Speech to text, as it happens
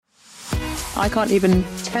I can't even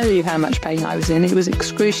tell you how much pain I was in. It was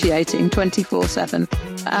excruciating 24/7.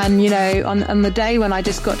 And, you know, on the day when I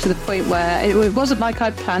just got to the point where it wasn't like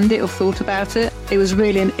I'd planned it or thought about it. It was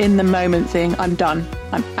really an in-the-moment thing. I'm done.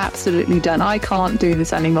 I'm absolutely done. I can't do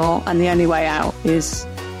this anymore. And the only way out is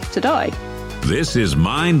to die. This is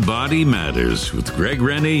Mind Body Matters with Greg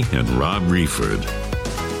Rennie and Rob Reeford.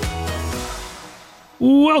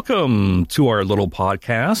 Welcome to our little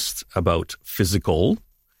podcast about physical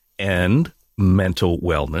and mental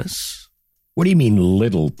wellness. What do you mean,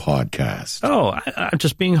 little podcast? Oh, I'm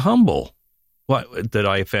just being humble. What, did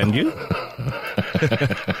I offend you?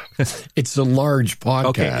 It's a large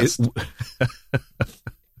podcast. Okay.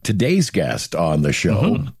 Today's guest on the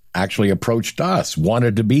show actually approached us,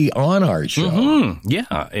 wanted to be on our show.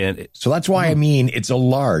 Yeah. So that's why I mean it's a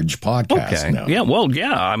large podcast now. Yeah, well,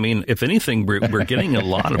 yeah. I mean, if anything, we're getting a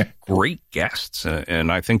lot of great guests.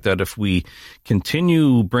 And I think that if we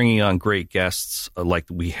continue bringing on great guests like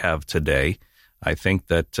we have today, I think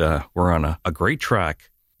that we're on a great track.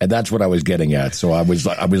 And that's what I was getting at. So I was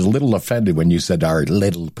a little offended when you said our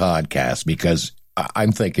little podcast, because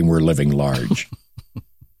I'm thinking we're living large.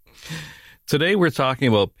 Today we're talking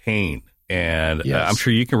about pain, and yes. I'm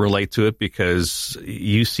sure you can relate to it because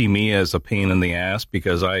you see me as a pain in the ass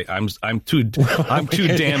because I'm too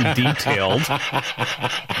damn detailed.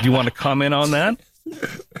 Do you want to comment on that?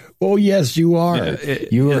 Oh yes, you are.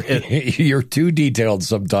 You're too detailed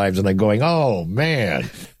sometimes, and I'm going, oh man.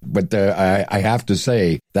 But I have to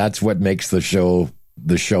say that's what makes the show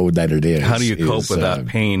that it is. How do you cope with that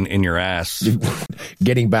pain in your ass?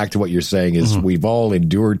 Getting back to what you're saying is we've all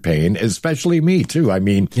endured pain, especially me too. I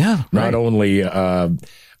mean, not only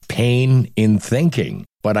pain in thinking,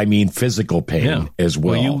 but I mean physical pain as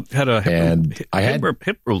well. Well, you had a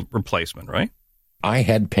hip replacement, right? I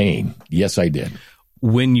had pain. Yes, I did.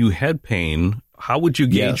 When you had pain, how would you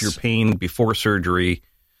gauge your pain before surgery?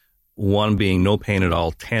 1 being no pain at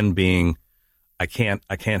all, 10 being I can't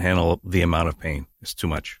handle the amount of pain. It's too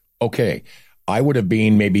much. Okay. I would have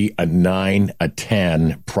been maybe a 9, a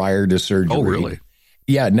 10 prior to surgery. Oh, really?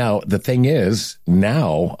 Yeah. Now, the thing is,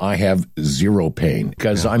 now I have 0 pain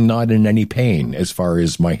because I'm not in any pain as far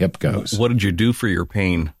as my hip goes. What did you do for your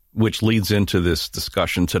pain? Which leads into this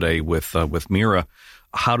discussion today with Meera.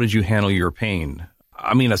 How did you handle your pain?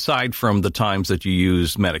 I mean, aside from the times that you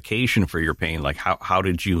used medication for your pain, like how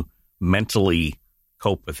did you mentally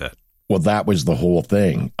cope with it? Well, that was the whole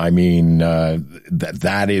thing. I mean,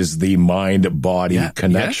 that is the mind-body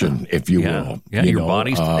connection, if you will. Yeah, your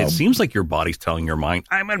body's. It seems like your body's telling your mind,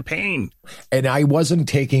 "I'm in pain." And I wasn't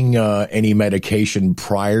taking any medication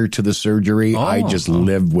prior to the surgery. I just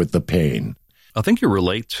lived with the pain. I think you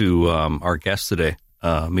relate to our guest today,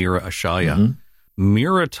 Meera Ishaya.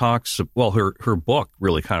 Meera talks. Well, her book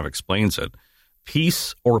really kind of explains it.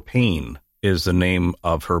 Peace or Pain is the name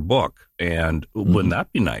of her book. And wouldn't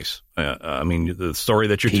that be nice? I mean, the story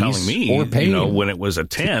that you're telling me, or pain. You know, when it was a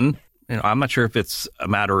 10, I'm not sure if it's a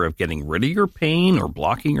matter of getting rid of your pain or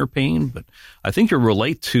blocking your pain, but I think you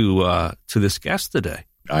relate to this guest today.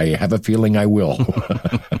 I have a feeling I will.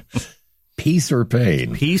 Peace or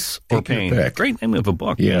Pain. Peace or Pain. Great name of a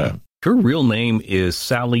book. Yeah. Her real name is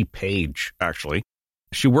Sally Page, actually.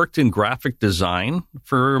 She worked in graphic design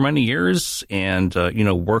for many years and,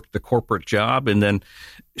 worked a corporate job. And then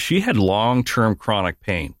she had long-term chronic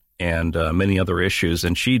pain and many other issues.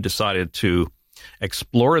 And she decided to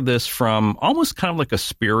explore this from almost kind of like a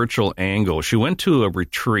spiritual angle. She went to a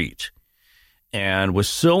retreat and was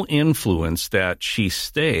so influenced that she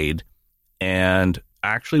stayed and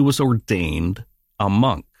actually was ordained a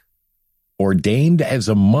monk. Ordained as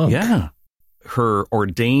a monk? Yeah. Her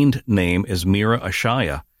ordained name is Meera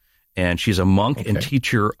Ishaya, and she's a monk and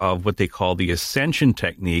teacher of what they call the ascension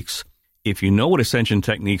techniques. If you know what ascension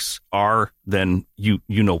techniques are, then you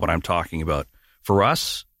know what I'm talking about. For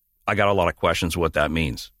us, I got a lot of questions what that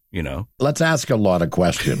means, you know. Let's ask a lot of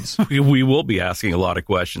questions. We will be asking a lot of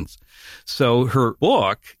questions. So her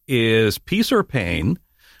book is Peace or Pain,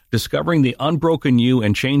 Discovering the Unbroken You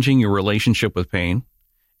and Changing Your Relationship with Pain.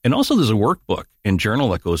 And also there's a workbook and journal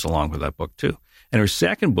that goes along with that book too. And her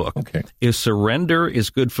second book is Surrender is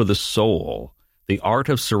Good for the Soul, The Art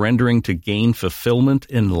of Surrendering to Gain Fulfillment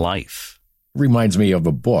in Life. Reminds me of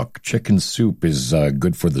a book. Chicken soup is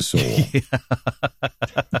good for the soul.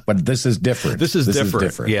 But this is different. This is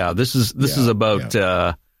different. Yeah, this is about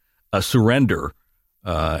a surrender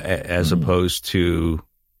as opposed to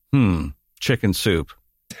chicken soup.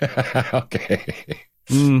 Okay.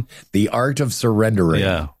 The art of surrendering.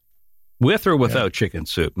 Yeah. With or without chicken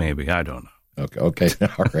soup, maybe. I don't know. Okay.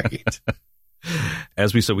 All right.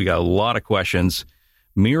 As we said, we got a lot of questions.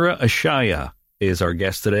 Meera Ishaya is our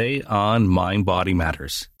guest today on Mind Body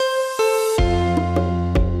Matters.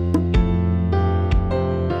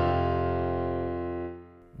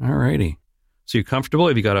 All righty. So you're comfortable?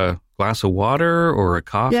 Have you got a glass of water or a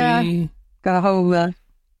coffee? Yeah, got a whole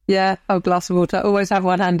glass of water. Always have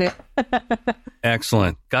one handy.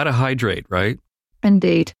 Excellent. Got to hydrate, right?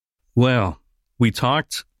 Indeed. Well, we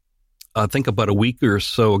talked, I think about a week or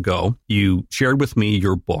so ago. You shared with me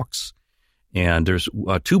your books, and there's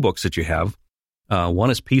 2 books that you have. One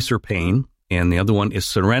is Peace or Pain, and the other one is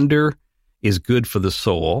Surrender is Good for the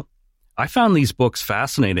Soul. I found these books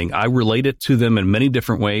fascinating. I related to them in many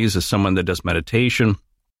different ways as someone that does meditation.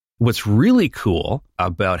 What's really cool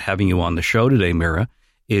about having you on the show today, Meera,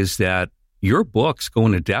 is that your books go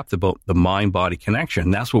into depth about the mind-body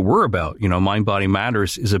connection. That's what we're about. You know, Mind Body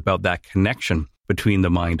Matters is about that connection between the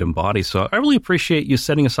mind and body. So I really appreciate you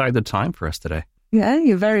setting aside the time for us today. Yeah,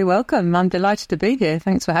 you're very welcome. I'm delighted to be here.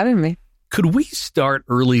 Thanks for having me. Could we start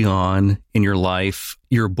early on in your life?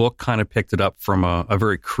 Your book kind of picked it up from a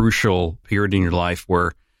very crucial period in your life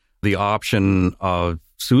where the option of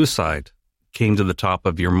suicide came to the top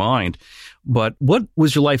of your mind. But what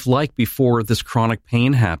was your life like before this chronic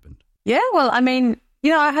pain happened? Yeah, well, I mean,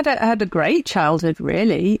 you know, I had a great childhood,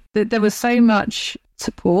 really. There was so much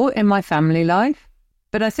support in my family life.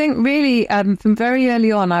 But I think really from very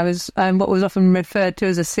early on, I was what was often referred to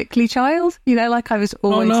as a sickly child. You know, like I was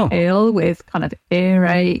always ill with kind of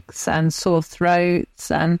earaches and sore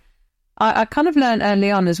throats. And I kind of learned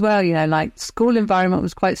early on as well, you know, like school environment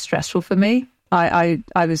was quite stressful for me. I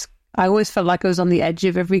always felt like I was on the edge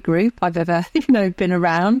of every group I've ever, you know, been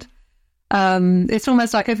around. It's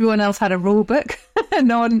almost like everyone else had a rule book and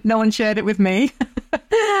no one shared it with me.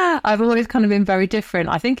 I've always kind of been very different.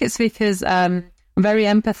 I think it's because I'm very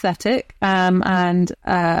empathetic, and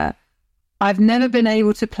I've never been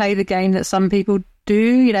able to play the game that some people do.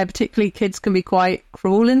 You know, particularly kids can be quite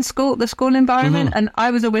cruel in the school environment, and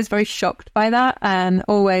I was always very shocked by that, and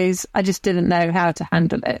always I just didn't know how to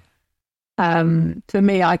handle it. For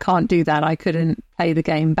me, I can't do that. I couldn't play the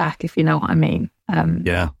game back, if you know what I mean.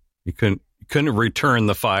 Yeah, you couldn't return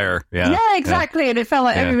the fire. Yeah, exactly. And it felt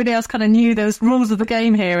like everybody else kind of knew those rules of the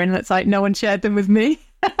game here, and it's like no one shared them with me.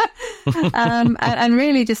 and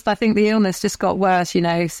really just I think the illness just got worse, you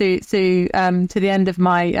know, to the end of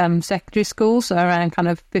my secondary school, so around kind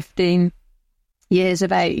of 15 years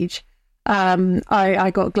of age.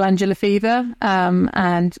 I got glandular fever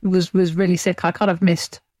and was really sick. I kind of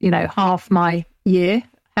missed, you know, half my year.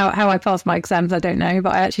 How I passed my exams, I don't know,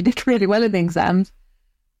 but I actually did really well in the exams.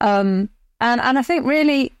 And I think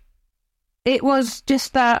really it was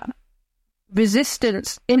just that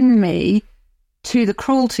resistance in me to the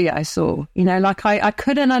cruelty I saw. You know, like I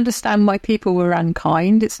couldn't understand why people were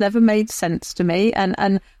unkind. It's never made sense to me.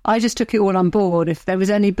 And I just took it all on board. If there was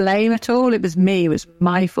any blame at all, it was me. It was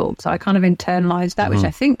my fault. So I kind of internalized that, which I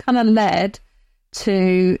think kind of led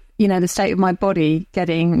to, you know, the state of my body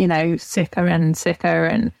getting, you know, sicker and sicker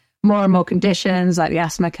and more conditions. Like the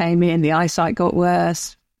asthma came in, the eyesight got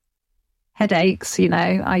worse, headaches. You know,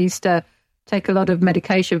 I used to take a lot of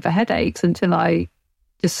medication for headaches until I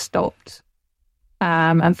just stopped.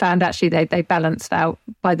 And found actually they balanced out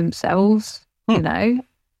by themselves, you know.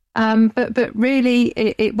 But really,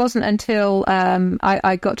 it wasn't until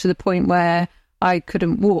I got to the point where I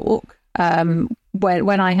couldn't walk.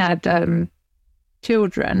 When I had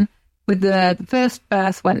children, with the first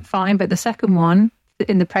birth went fine, but the second one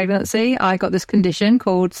in the pregnancy, I got this condition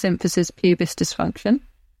called symphysis pubis dysfunction,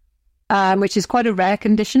 which is quite a rare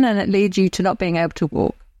condition, and it leads you to not being able to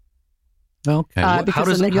walk. Okay. How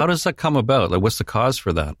does that come about? Like, what's the cause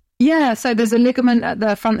for that? Yeah, so there's a ligament at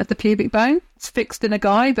the front of the pubic bone. It's fixed in a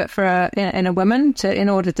guy, but in a woman in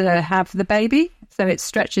order to have the baby. So it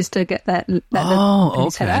stretches to get that.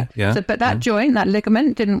 Okay. Head Yeah. So, but that joint, that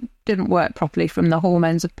ligament, didn't work properly from the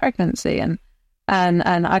hormones of pregnancy, and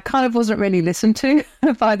I kind of wasn't really listened to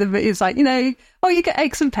by the. It's like, you know, oh, you get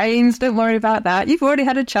aches and pains. Don't worry about that. You've already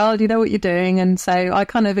had a child. You know what you're doing. And so I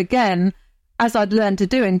kind of again, as I'd learned to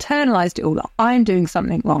do, internalized it all. I'm doing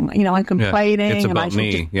something wrong. You know, I'm complaining. It's about and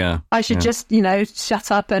me. I should just, you know,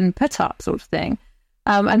 shut up and put up, sort of thing.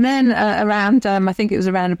 And then around, I think it was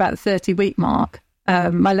around about the 30-week mark,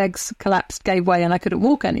 my legs collapsed, gave way, and I couldn't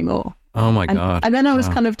walk anymore. Oh my God! And then I was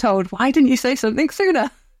kind of told, "Why didn't you say something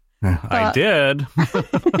sooner?" I did.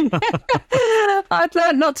 I'd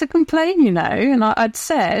learned not to complain, you know, and I'd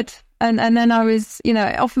said, and then I was, you know,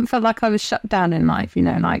 it often felt like I was shut down in life, you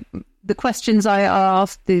know, like. The questions I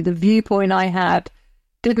asked, the viewpoint I had,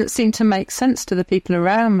 didn't seem to make sense to the people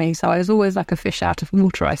around me. So I was always like a fish out of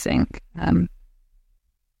water, I think.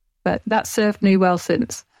 But that served me well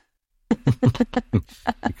since.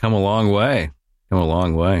 You've come a long way. Come a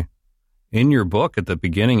long way. In your book at the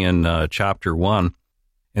beginning in chapter 1,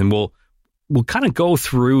 and we'll kind of go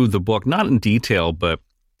through the book, not in detail, but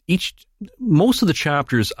most of the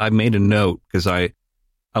chapters I made a note because I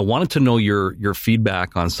wanted to know your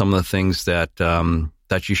feedback on some of the things that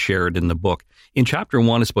you shared in the book. In chapter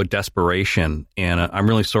 1, it's about desperation, and I'm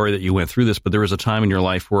really sorry that you went through this, but there was a time in your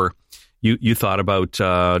life where you thought about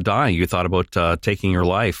dying. You thought about taking your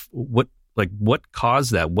life. What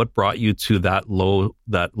caused that? What brought you to that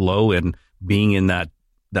low and being in that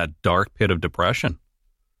dark pit of depression?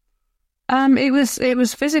 It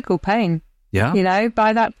was physical pain. Yeah.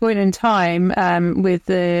 By that point in time, with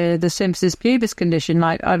the symphysis pubis condition,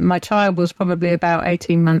 my child was probably about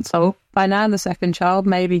 18 months old. By now, the second child,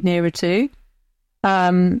 maybe nearer 2.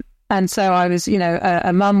 And so I was,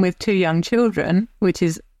 a mum with 2 young children, which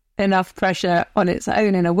is enough pressure on its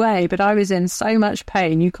own in a way. But I was in so much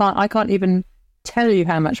pain. I can't even tell you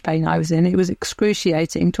how much pain I was in. It was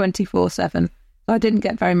excruciating 24/7. I didn't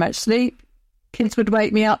get very much sleep. Kids would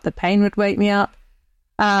wake me up. The pain would wake me up.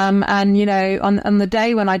 And, on the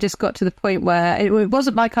day when I just got to the point where it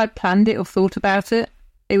wasn't like I'd planned it or thought about it.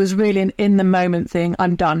 It was really an in the moment thing.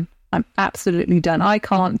 I'm done. I'm absolutely done. I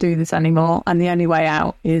can't do this anymore. And the only way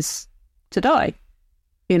out is to die.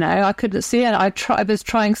 I couldn't see it. I was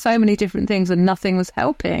trying so many different things and nothing was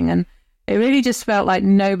helping. And it really just felt like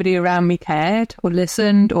nobody around me cared or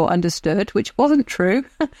listened or understood, which wasn't true.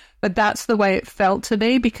 But that's the way it felt to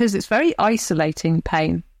me because it's very isolating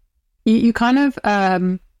pain. You kind of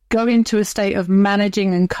go into a state of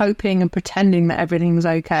managing and coping and pretending that everything's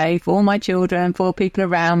okay for all my children, for people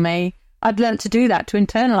around me. I'd learned to do that, to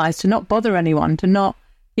internalize, to not bother anyone, to not,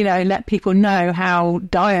 let people know how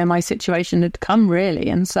dire my situation had come, really.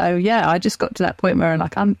 And so, yeah, I just got to that point where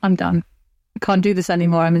I'm done. I can't do this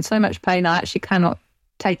anymore. I'm in so much pain. I actually cannot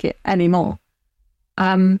take it anymore.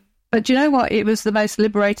 But you know what? It was the most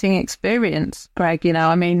liberating experience, Greg.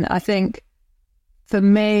 I think for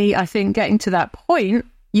me, getting to that point,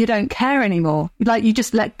 you don't care anymore. You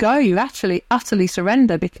just let go. You actually utterly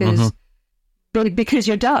surrender because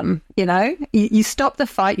you're done. You stop the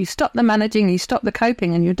fight, you stop the managing, you stop the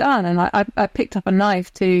coping, and you're done. And I picked up a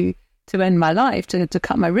knife to end my life, to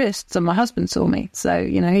cut my wrists, and my husband saw me. So,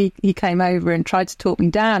 he came over and tried to talk me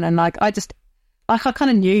down. And I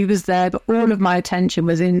kind of knew he was there, but all of my attention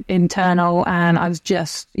was internal, and I was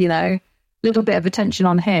just, little bit of attention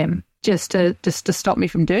on him just to stop me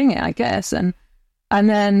from doing it, I guess. And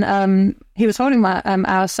then he was holding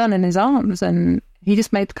our son in his arms, and he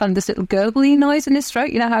just made kind of this little gurgly noise in his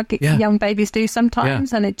throat. You know how young babies do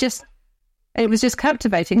sometimes? Yeah. And it was just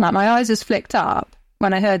captivating. Like my eyes just flicked up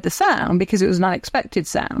when I heard the sound because it was an unexpected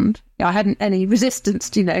sound. I hadn't any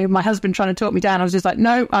resistance to, my husband trying to talk me down. I was just like,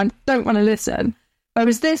 no, I don't want to listen.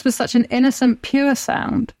 Whereas this was such an innocent, pure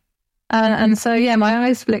sound. And so, yeah, my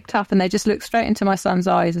eyes flicked up and they just looked straight into my son's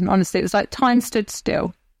eyes. And honestly, it was like time stood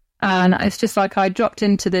still. And it's just like I dropped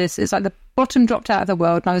into this. It's like the bottom dropped out of the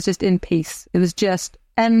world and I was just in peace. It was just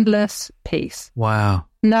endless peace. Wow.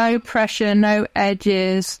 No pressure, no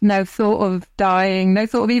edges, no thought of dying, no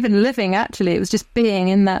thought of even living, actually. It was just being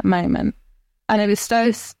in that moment. And it was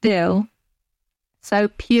so still, so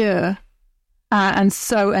pure, and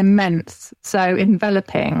so immense, so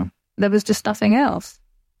enveloping. There was just nothing else.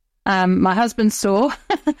 My husband saw,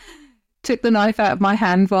 took the knife out of my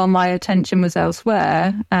hand while my attention was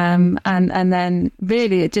elsewhere. And then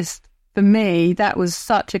really it just, for me, that was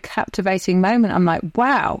such a captivating moment. I'm like,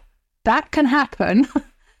 wow, that can happen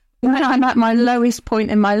when I'm at my lowest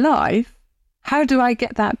point in my life. How do I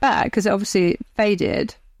get that back? Because obviously it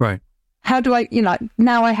faded. Right. How do I,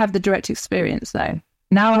 now I have the direct experience though.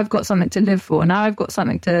 Now I've got something to live for. Now I've got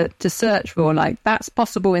something to search for. Like that's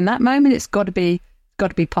possible in that moment. It's got to be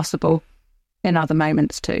possible in other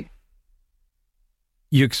moments too.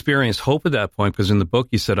 You experienced hope at that point because in the book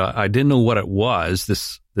you said, I didn't know what it was,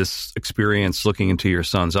 this experience looking into your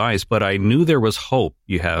son's eyes, but I knew there was hope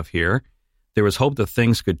you have here. There was hope that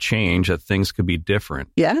things could change, that things could be different.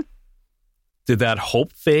 Yeah. Did that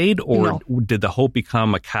hope fade or did the hope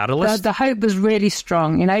become a catalyst? The hope was really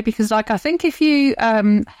strong, because I think if you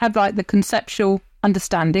have the conceptual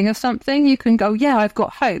understanding of something, you can go, yeah, I've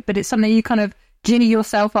got hope, but it's something you kind of ginny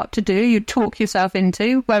yourself up to do, you talk yourself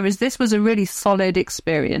into, whereas this was a really solid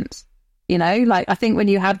experience. I think when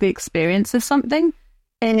you have the experience of something,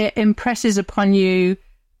 it impresses upon you,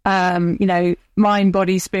 mind,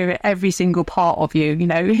 body, spirit, every single part of you,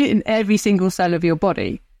 in every single cell of your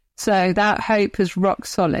body. So that hope is rock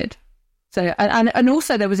solid. So, and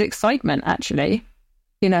also there was excitement, actually,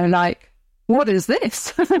 what is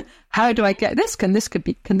this? How do I get this? Can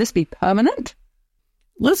this be permanent?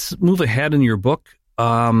 Let's move ahead in your book.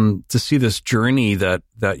 to see this journey that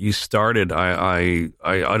you started. I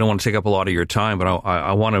don't want to take up a lot of your time, but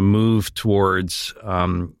I want to move towards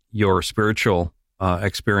your spiritual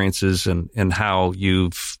experiences and how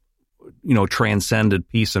you've transcended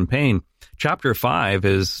peace and pain. Chapter 5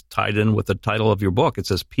 is tied in with the title of your book. It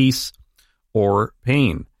says Peace or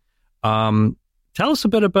Pain. Tell us a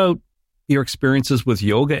bit about your experiences with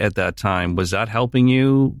yoga at that time. Was that helping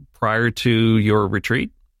you prior to your retreat?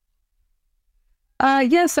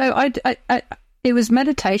 Yeah, so it was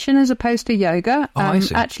meditation as opposed to yoga. I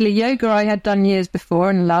see. Actually, yoga I had done years before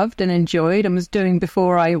and loved and enjoyed and was doing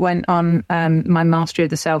before I went on my Mastery of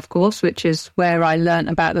the Self course, which is where I learned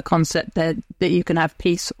about the concept that you can have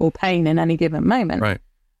peace or pain in any given moment. Right.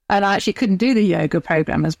 And I actually couldn't do the yoga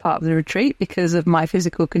program as part of the retreat because of my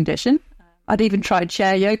physical condition. I'd even tried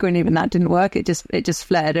chair yoga and even that didn't work. It just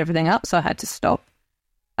flared everything up, so I had to stop.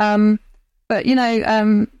 But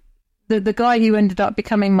the guy who ended up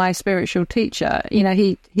becoming my spiritual teacher,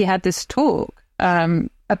 he had this talk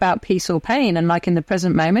about peace or pain, and like in the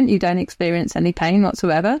present moment, you don't experience any pain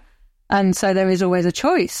whatsoever, and so there is always a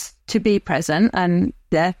choice to be present, and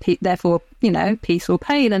therefore, peace or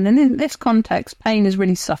pain. And then in this context, pain is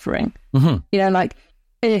really suffering. Mm-hmm. Like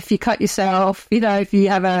if you cut yourself, if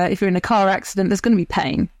you're in a car accident, there's going to be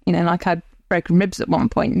pain. Like I had broken ribs at one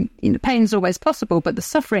point. Pain's always possible, but the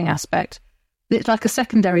suffering aspect, it's like a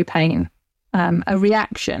secondary pain, a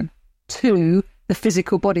reaction to the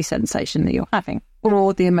physical body sensation that you're having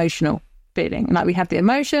or the emotional feeling. Like we have the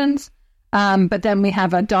emotions, but then we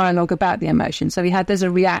have a dialogue about the emotion. So there's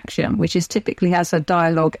a reaction, which typically has a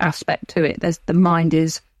dialogue aspect to it. The mind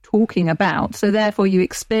is talking about. So therefore you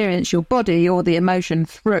experience your body or the emotion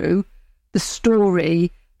through the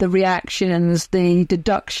story, the reactions, the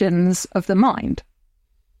deductions of the mind.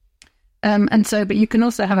 But you can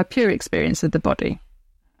also have a pure experience of the body.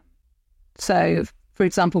 So, for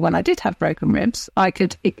example, when I did have broken ribs, I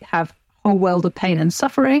could have a whole world of pain and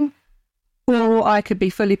suffering, or I could be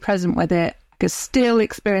fully present with it. I could still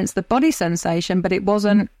experience the body sensation, but it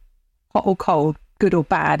wasn't hot or cold, good or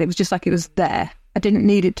bad. It was just like it was there. I didn't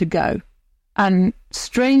need it to go. And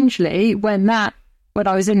strangely, when I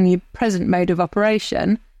was in the present mode of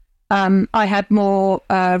operation, I had more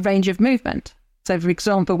range of movement. So, for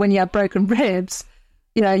example, when you have broken ribs,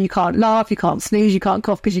 you can't laugh, you can't sneeze, you can't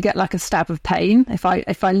cough because you get like a stab of pain. If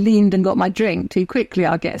I leaned and got my drink too quickly,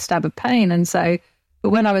 I'd get a stab of pain. And so, but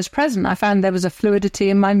when I was present, I found there was a fluidity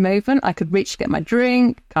in my movement. I could reach to get my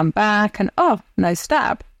drink, come back, and no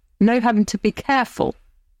stab, no having to be careful.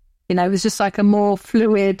 It was just like a more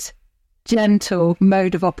fluid, gentle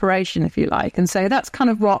mode of operation, if you like. And so that's kind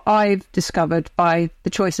of what I've discovered by the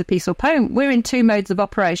choice of peace or pain. We're in two modes of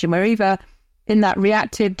operation. We're either in that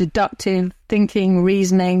reactive, deductive, thinking,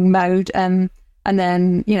 reasoning mode, and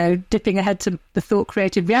then, dipping ahead to the thought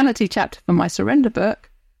created reality chapter from my surrender book,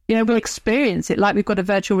 we'll experience it like we've got a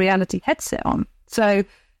virtual reality headset on. So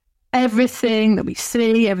everything that we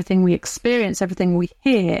see, everything we experience, everything we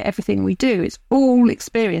hear, everything we do, it's all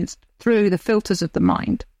experienced through the filters of the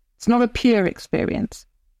mind. It's not a pure experience.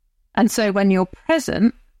 And so when you're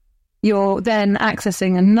present, you're then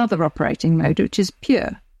accessing another operating mode, which is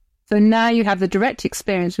pure. So now you have the direct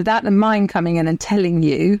experience without the mind coming in and telling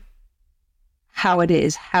you how it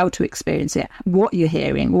is, how to experience it, what you're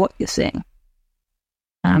hearing, what you're seeing.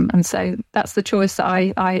 And so that's the choice that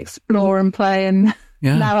I explore and play and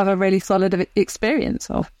now have a really solid experience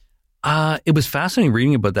of. It was fascinating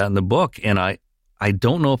reading about that in the book, and I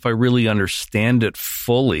don't know if I really understand it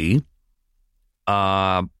fully.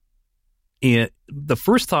 The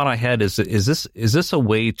first thought I had is this a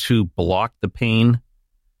way to block the pain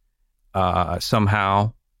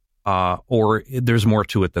somehow, or there's more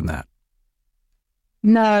to it than that?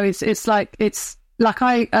 No, it's like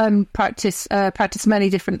I practice many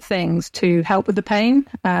different things to help with the pain.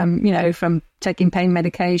 From taking pain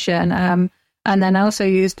medication, and then I also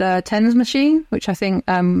used a TENS machine, which I think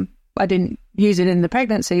I didn't use it in the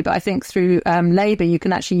pregnancy, but I think through labour you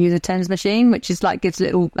can actually use a TENS machine, which is like gives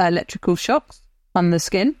little electrical shocks on the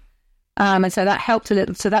skin, and so that helped a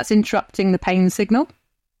little. So that's interrupting the pain signal.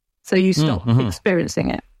 So you stop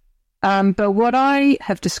experiencing it. But what I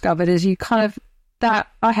have discovered is that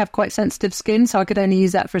I have quite sensitive skin, so I could only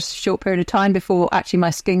use that for a short period of time before actually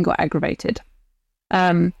my skin got aggravated.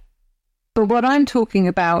 But what I'm talking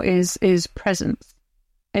about is presence.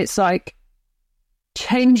 It's like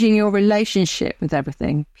changing your relationship with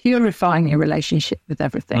everything, purifying your relationship with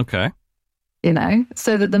everything. Okay.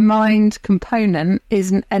 So that the mind component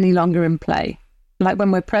isn't any longer in play. Like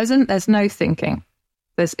when we're present, there's no thinking.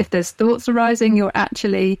 If there's thoughts arising, your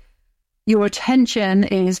attention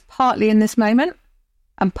is partly in this moment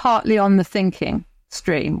and partly on the thinking.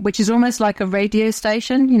 stream, which is almost like a radio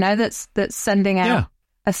station, you know, that's sending out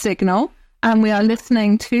a signal, and we are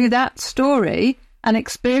listening to that story and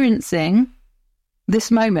experiencing this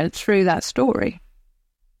moment through that story.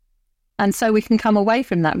 And so we can come away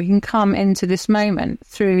from that. We can come into this moment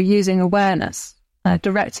through using awareness,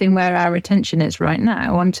 directing where our attention is right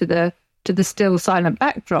now onto the still silent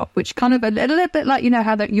backdrop, which kind of a little bit like, you know,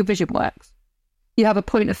 how your vision works. You have a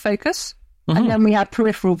point of focus, and then we have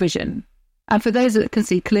peripheral vision. And for those that can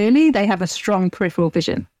see clearly, they have a strong peripheral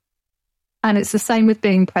vision. And it's the same with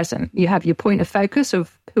being present. You have your point of focus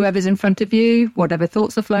of whoever's in front of you, whatever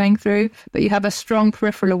thoughts are flowing through, but you have a strong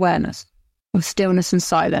peripheral awareness of stillness and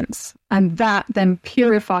silence. And that then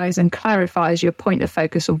purifies and clarifies your point of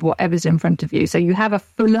focus of whatever's in front of you. So you have a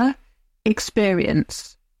fuller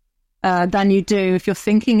experience than you do if you're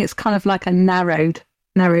thinking. It's kind of like a narrowed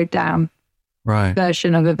down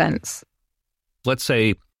version of events. Let's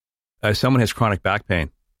say someone has chronic back pain,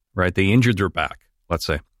 right? They injured their back, let's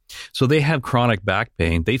say. So they have chronic back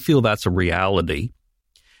pain. They feel that's a reality.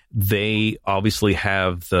 They obviously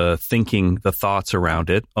have the thoughts around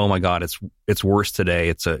it. Oh my God, it's worse today.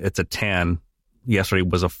 It's a 10. Yesterday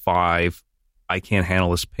was a 5. I can't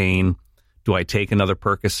handle this pain. Do I take another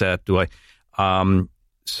Percocet? Do I?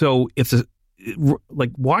 So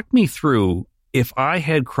walk me through. If I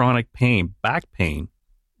had chronic pain, back pain,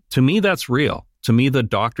 to me that's real. To me, the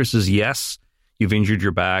doctor says, yes, you've injured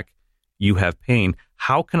your back. You have pain.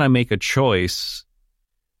 How can I make a choice?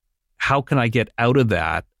 How can I get out of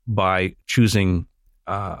that by choosing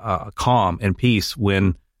calm and peace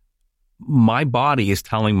when my body is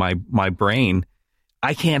telling my brain,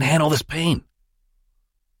 I can't handle this pain?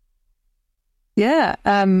 Yeah,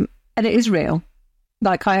 and it is real.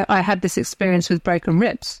 Like I had this experience with broken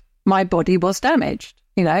ribs. My body was damaged.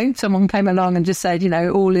 You know, someone came along and just said, you know,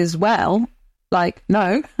 all is well. Like,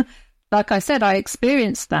 no. Like I said, I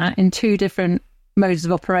experienced that in 2 different modes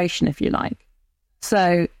of operation, if you like.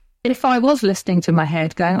 So if I was listening to my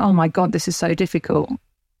head going, oh my God, this is so difficult,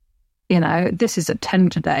 you know, this is a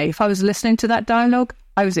 10 today. If I was listening to that dialogue,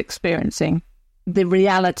 I was experiencing the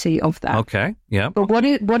reality of that. Okay, yeah. But what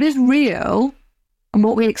is real and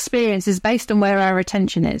what we experience is based on where our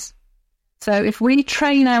attention is. So if we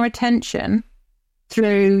train our attention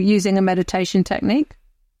through using a meditation technique,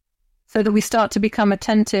 so that we start to become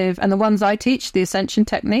attentive, and the ones I teach, the ascension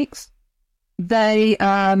techniques, they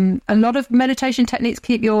a lot of meditation techniques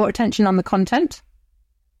keep your attention on the content,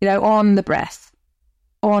 you know, on the breath,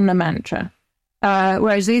 on a mantra.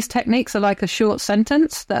 Whereas these techniques are like a short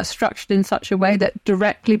sentence that are structured in such a way that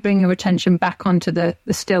directly bring your attention back onto the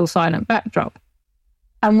still silent backdrop.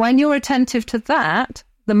 And when you're attentive to that,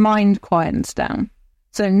 the mind quietens down.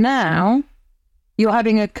 So now you're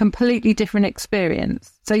having a completely different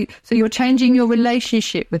experience. So you're changing your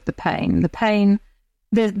relationship with the pain. The pain,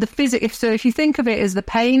 the physical. So if you think of it as the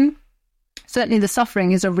pain, certainly the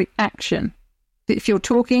suffering is a reaction. If you're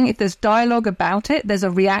talking, if there's dialogue about it, there's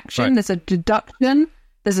a reaction, right. There's a deduction,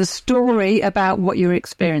 there's a story about what you're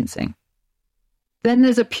experiencing. Then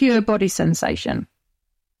there's a pure body sensation.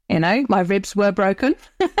 You know, my ribs were broken.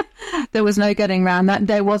 There was no getting around that.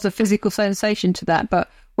 There was a physical sensation to that.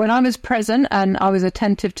 But when I was present and I was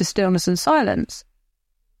attentive to stillness and silence,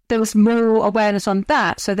 there was more awareness on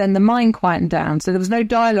that. So then the mind quietened down. So there was no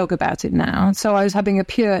dialogue about it now. So I was having a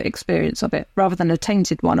pure experience of it rather than a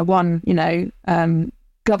tainted one, you know,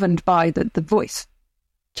 governed by the voice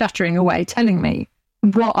chattering away, telling me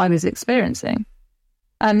what I was experiencing.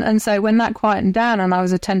 And so when that quietened down and I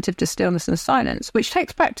was attentive to stillness and silence, which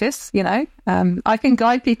takes practice, you know, I can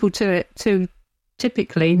guide people to it, to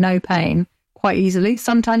typically no pain quite easily.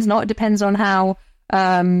 Sometimes not. It depends on how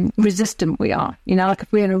resistant we are. You know, like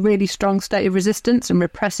if we're in a really strong state of resistance and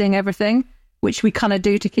repressing everything, which we kind of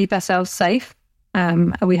do to keep ourselves safe.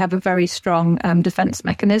 We have a very strong defense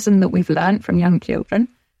mechanism that we've learned from young children.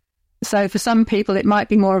 So for some people, it might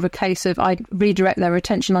be more of a case of I redirect their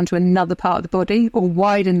attention onto another part of the body or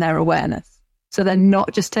widen their awareness. So they're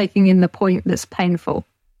not just taking in the point that's painful.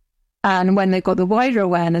 And when they've got the wider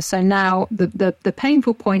awareness, so now the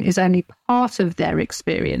painful point is only part of their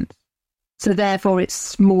experience. So therefore it's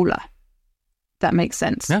smaller. That makes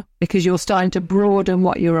sense. Yeah. Because you're starting to broaden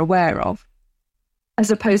what you're aware of, as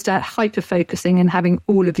opposed to hyper-focusing and having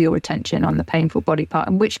all of your attention on the painful body part,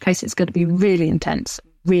 in which case it's going to be really intense,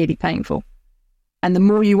 really painful. And the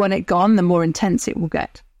more you want it gone, the more intense it will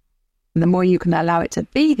get. And the more you can allow it to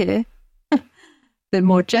be here, the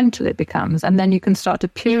more gentle it becomes. And then you can start to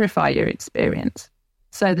purify your experience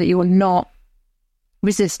so that you're not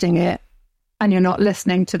resisting it and you're not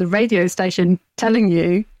listening to the radio station telling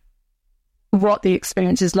you what the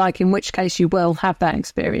experience is like, in which case you will have that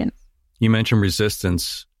experience. You mentioned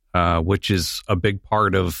resistance, which is a big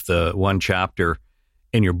part of the one chapter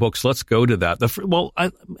in your books. Let's go to that.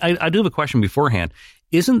 I do have a question beforehand.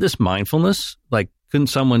 Isn't this mindfulness? Like, couldn't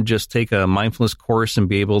someone just take a mindfulness course and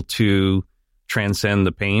be able to transcend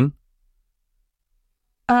the pain?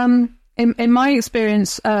 In my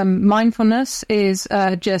experience, mindfulness is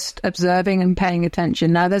just observing and paying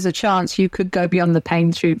attention. Now, there's a chance you could go beyond the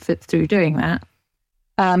pain through doing that.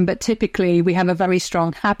 But typically, we have a very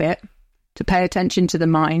strong habit to pay attention to the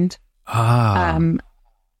mind.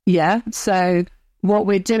 So what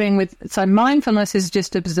we're doing so mindfulness is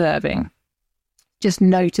just observing, just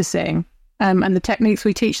noticing. And the techniques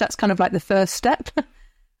we teach, that's kind of like the first step.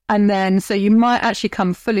 And then, so you might actually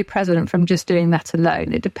come fully present from just doing that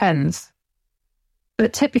alone. It depends.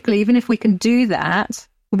 But typically, even if we can do that,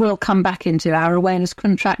 we'll come back into our awareness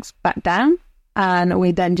contracts back down. And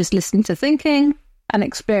we then just listen to thinking and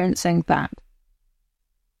experiencing that.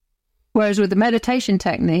 Whereas with the meditation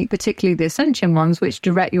technique, particularly the ascension ones, which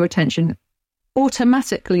direct your attention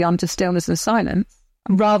automatically onto stillness and silence,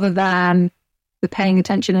 rather than the paying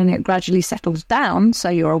attention and it gradually settles down, so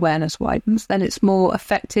your awareness widens, then it's more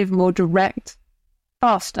effective, more direct,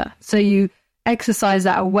 faster. So you exercise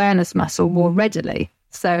that awareness muscle more readily,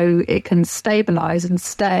 so it can stabilize and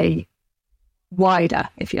stay wider,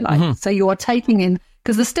 if you like. Mm-hmm. So you are taking in,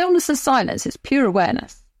 because the stillness and silence is pure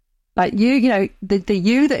awareness. Like the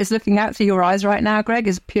you that is looking out through your eyes right now, Greg,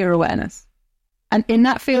 is pure awareness. And in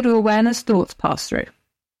that field of awareness, thoughts pass through.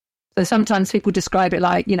 So sometimes people describe it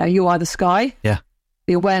like, you are the sky. Yeah.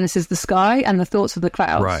 The awareness is the sky and the thoughts are the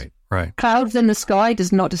clouds. Right. Clouds in the sky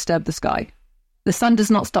does not disturb the sky. The sun does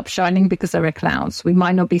not stop shining because there are clouds. We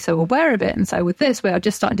might not be so aware of it. And so with this, we are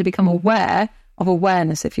just starting to become aware of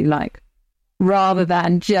awareness, if you like, rather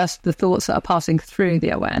than just the thoughts that are passing through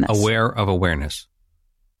the awareness. Aware of awareness.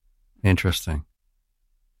 Interesting.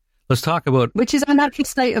 Let's talk about... Which is a natural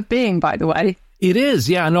state of being, by the way. It is,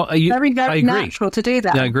 yeah. No, very, very natural to do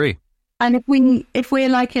that. Yeah, I agree. And if we're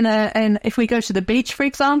like if we go to the beach, for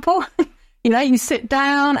example, you sit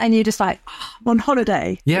down and you're just like, I'm on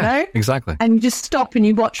holiday. Yeah, exactly. And you just stop and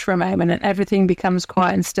you watch for a moment and everything becomes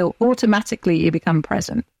quiet and still. Automatically, you become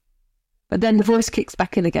present. But then the voice kicks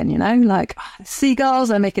back in again, like seagulls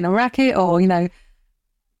are making a racket, or,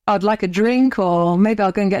 I'd like a drink, or maybe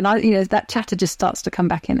I'll go and get that chatter just starts to come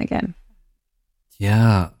back in again.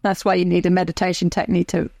 Yeah. That's why you need a meditation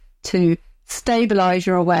technique to stabilize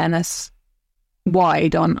your awareness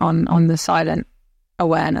wide on the silent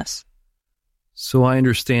awareness. So I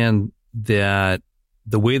understand that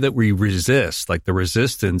the way that we resist, like the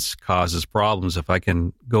resistance causes problems. If I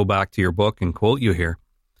can go back to your book and quote you here,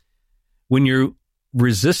 when you're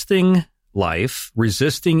resisting life,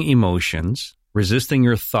 resisting emotions, resisting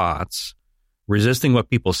your thoughts, resisting what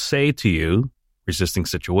people say to you, resisting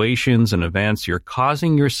situations and events, you're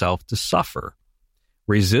causing yourself to suffer.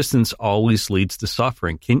 Resistance always leads to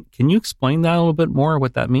suffering. Can you explain that a little bit more,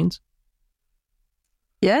 what that means?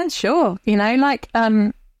 Yeah, sure.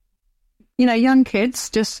 Young kids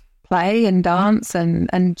just play and dance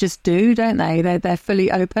and just do, don't they? They're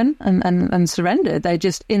fully open and surrendered. They're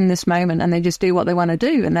just in this moment and they just do what they want to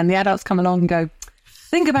do. And then the adults come along and go,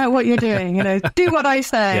 think about what you're doing, do what I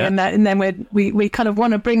say. Yeah. And then we kind of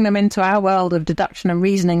want to bring them into our world of deduction and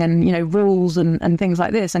reasoning and, rules and things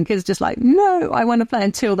like this. And kids just like, no, I want to play,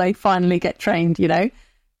 until they finally get trained,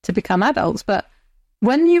 to become adults. But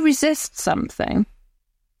when you resist something,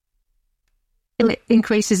 it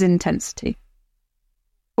increases intensity.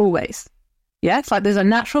 Always. Yeah, it's like there's a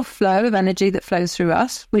natural flow of energy that flows through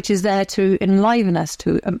us, which is there to enliven us,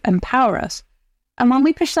 to empower us. And when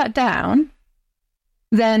we push that down,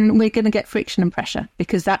 then we're going to get friction and pressure,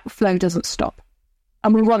 because that flow doesn't stop.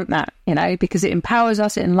 And we want that, because it empowers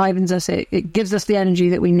us, it enlivens us, it gives us the energy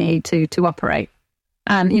that we need to operate.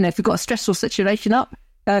 And, if we've got a stressful situation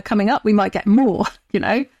coming up, we might get more,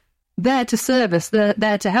 there to serve us,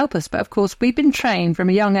 there to help us. But of course, we've been trained from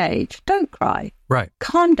a young age, don't cry. Right.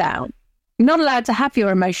 Calm down. You're not allowed to have your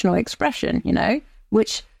emotional expression,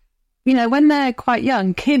 which, when they're quite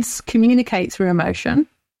young, kids communicate through emotion.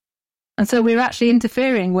 And so we're actually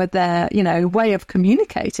interfering with their, way of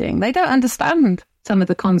communicating. They don't understand some of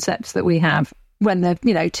the concepts that we have when they're,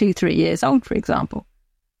 2-3 years old, for example.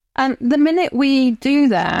 And the minute we do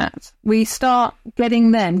that, we start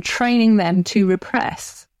training them to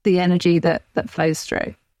repress the energy that flows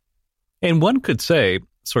through. And one could say,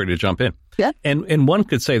 sorry to jump in. Yeah. And one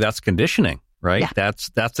could say that's conditioning, right? Yeah.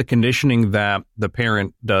 That's the conditioning that the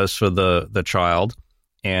parent does for the child.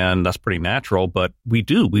 And that's pretty natural, but we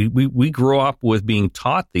grow up with being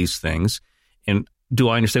taught these things. And do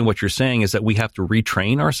I understand what you're saying is that we have to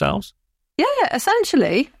retrain ourselves? Yeah,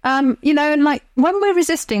 essentially. You know, and like when we're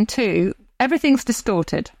resisting too, everything's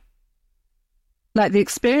distorted. Like the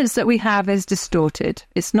experience that we have is distorted.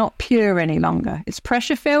 It's not pure any longer. It's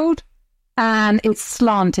pressure filled and it's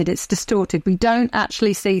slanted. It's distorted. We don't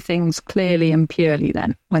actually see things clearly and purely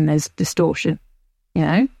then when there's distortion. You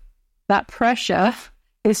know, that pressure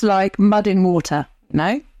is like mud in water, you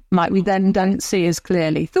know, like we then don't see as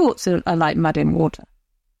clearly. Thoughts are like mud in water.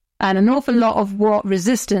 And an awful lot of what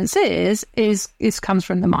resistance is comes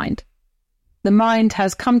from the mind. The mind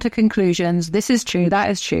has come to conclusions. This is true.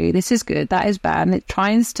 That is true. This is good. That is bad. And it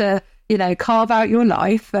tries to, you know, carve out your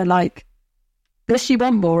life for like, this you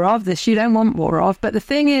want more of, this you don't want more of. But the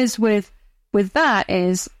thing is with that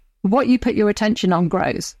is what you put your attention on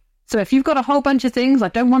grows. So if you've got a whole bunch of things, I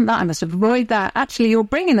don't want that, I must avoid that. Actually, you're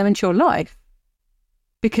bringing them into your life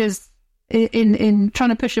because in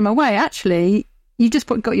trying to push them away, actually, you just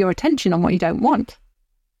got your attention on what you don't want.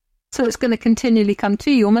 So it's going to continually come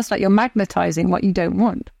to you, almost like you're magnetizing what you don't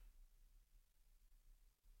want.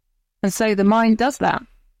 And so the mind does that.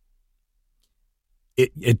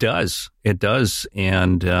 It does. It does.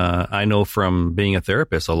 And I know from being a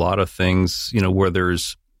therapist, a lot of things, you know, where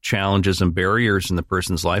there's challenges and barriers in the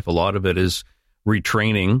person's life, a lot of it is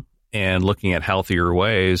retraining and looking at healthier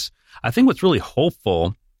ways. I think what's really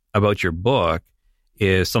hopeful about your book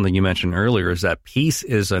is something you mentioned earlier, is that peace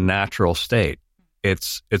is a natural state.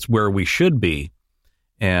 It's where we should be.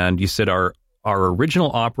 And you said our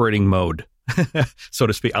original operating mode, so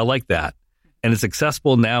to speak. I like that. And it's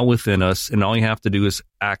accessible now within us. And all you have to do is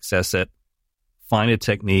access it, find a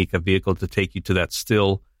technique, a vehicle to take you to that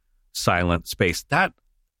still, silent space.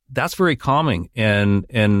 That's very calming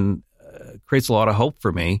and creates a lot of hope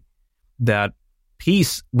for me that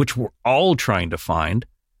peace, which we're all trying to find,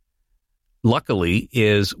 luckily,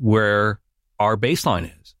 is where our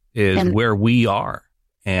baseline is where we are.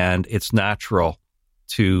 And it's natural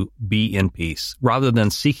to be in peace rather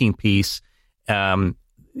than seeking peace.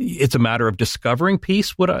 It's a matter of discovering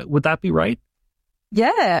peace. Would that be right?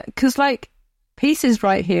 Yeah, because like peace is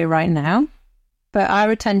right here, right now. But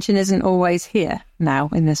our attention isn't always here now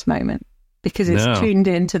in this moment because it's tuned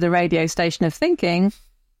into the radio station of thinking.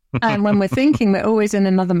 And when we're thinking, we're always in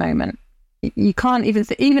another moment. You can't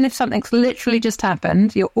even if something's literally just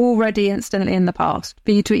happened, you're already instantly in the past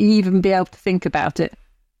for you to even be able to think about it,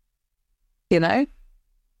 you know?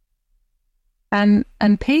 And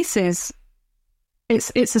peace is,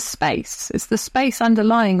 it's a space. It's the space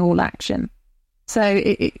underlying all action. So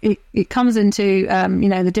it comes into, you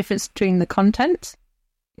know, the difference between the content,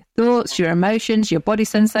 your thoughts, your emotions, your body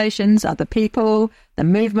sensations, other people, the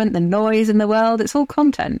movement, the noise in the world. It's all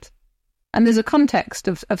content. And there's a context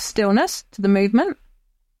of stillness to the movement,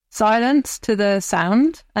 silence to the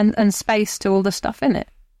sound, and space to all the stuff in it.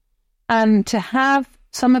 And to have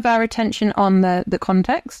some of our attention on the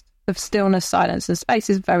context of stillness, silence, and space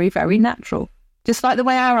is very, very natural. Just like the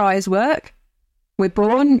way our eyes work. We're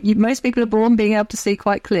born, most people are born being able to see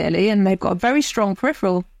quite clearly, and they've got a very strong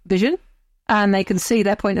peripheral vision, and they can see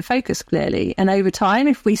their point of focus clearly. And over time,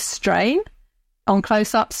 if we strain on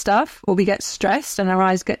close-up stuff, or we get stressed and our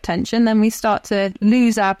eyes get tension, then we start to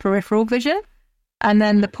lose our peripheral vision, and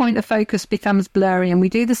then the point of focus becomes blurry. And we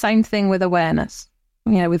do the same thing with awareness.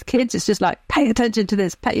 You know, with kids, it's just like, pay attention to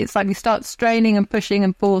this. It's like we start straining and pushing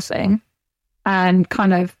and forcing and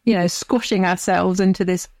kind of, you know, squashing ourselves into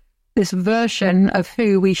this version of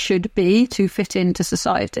who we should be to fit into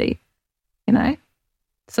society. You know,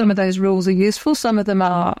 some of those rules are useful, some of them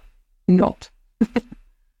are not.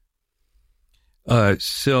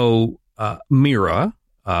 So Meera,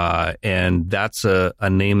 and that's a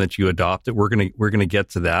name that you adopted. We're gonna get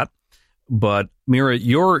to that. But Meera,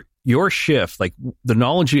 your shift, like the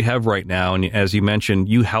knowledge you have right now, and as you mentioned,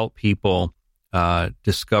 you help people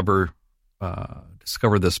discover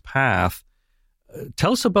this path.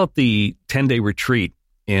 Tell us about the 10-day retreat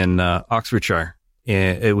in Oxfordshire.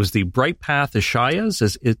 It was the Bright Path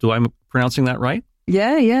Ishaya's. Do I pronouncing that right?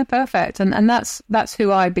 Yeah, perfect. And that's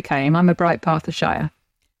who I became. I'm a Bright Path Ishaya.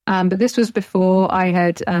 But this was before I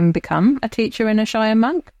had become a teacher in Ishaya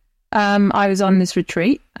monk. I was on this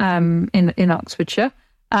retreat in Oxfordshire.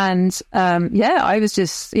 And I was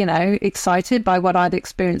just, you know, excited by what I'd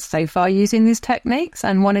experienced so far using these techniques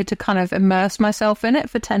and wanted to kind of immerse myself in it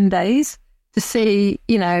for 10 days to see,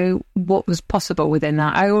 you know, what was possible within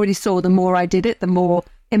that. I already saw the more I did it, the more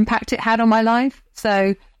impact it had on my life.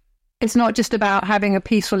 So it's not just about having a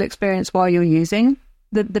peaceful experience while you're using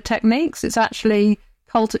the techniques. It's actually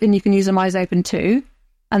and you can use them eyes open too,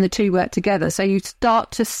 and the two work together. So you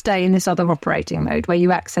start to stay in this other operating mode where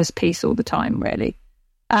you access peace all the time, really.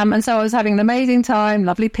 And so I was having an amazing time,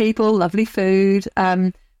 lovely people, lovely food.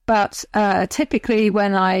 But But typically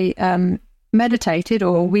when I meditated,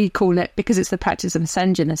 or we call it, because it's the practice of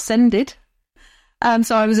ascended.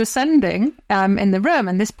 So I was ascending in the room,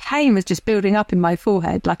 and this pain was just building up in my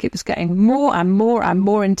forehead, like it was getting more and more and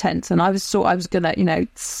more intense. And I thought I was going to,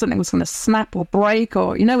 something was going to snap or break,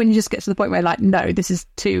 or, when you just get to the point where you're like, no, this is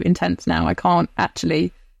too intense now. I can't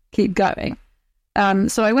actually keep going.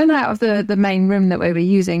 So I went out of the main room that we were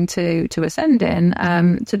using to ascend in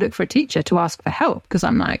to look for a teacher to ask for help, because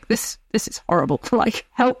I'm like, this is horrible. Like,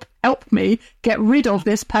 help me get rid of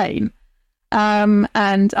this pain.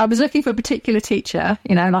 And I was looking for a particular teacher,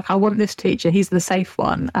 like, I want this teacher. He's the safe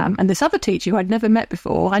one. And this other teacher who I'd never met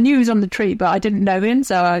before, I knew he was on the retreat, but I didn't know him.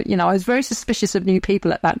 So, I was very suspicious of new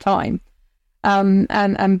people at that time.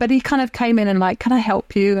 But he kind of came in and like, can I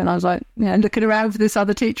help you? And I was like, looking around for this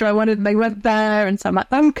other teacher I wanted, and they went there. And so I'm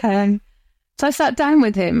like, okay. So I sat down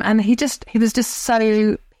with him, and he was just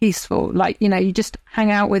so peaceful. Like, you just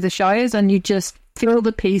hang out with the Ishayas and you just feel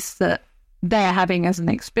the peace that they're having as an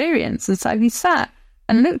experience. And so he sat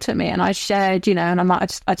and looked at me, and I shared, and I'm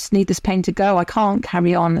like, I just need this pain to go. I can't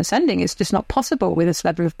carry on ascending. It's just not possible with this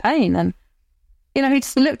level of pain. And he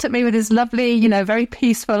just looked at me with his lovely, very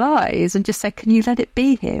peaceful eyes and just said, can you let it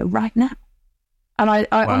be here right now? And I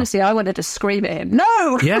wow. Honestly, I wanted to scream at him.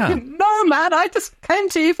 No, no, man, I just came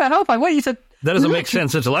to you for help. I want you to... That doesn't make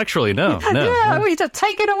sense intellectually, no. I want you to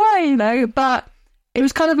take it away, But it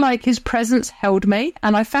was kind of like his presence held me,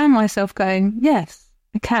 and I found myself going, yes,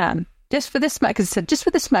 I can. Just for this moment, because he said, just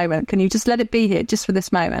for this moment, can you just let it be here, just for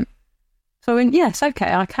this moment? So I went, yes,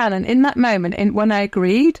 okay, I can. And in that moment, when I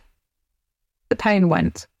agreed, the pain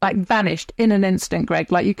went, like, vanished in an instant, Greg.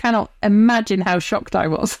 Like, you cannot imagine how shocked I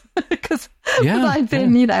was because I've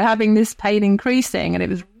been, having this pain increasing, and it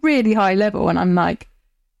was really high level. And I'm like,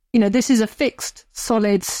 this is a fixed,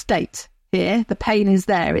 solid state here. The pain is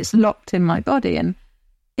there. It's locked in my body. And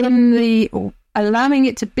in the allowing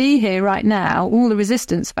it to be here right now, all the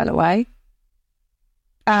resistance fell away.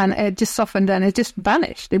 And it just softened and it just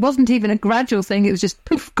vanished. It wasn't even a gradual thing. It was just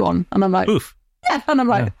poof, gone. And I'm like, poof. Yeah. And I'm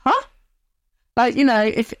like, huh? Like,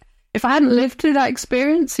 if I hadn't lived through that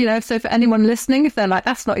experience, so for anyone listening, if they're like,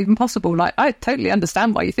 that's not even possible, like, I totally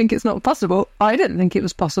understand why you think it's not possible. I didn't think it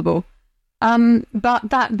was possible. But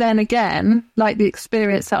that then again, like the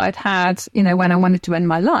experience that I'd had, when I wanted to end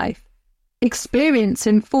my life, experience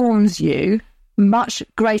informs you much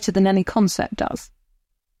greater than any concept does.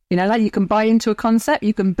 Like, you can buy into a concept,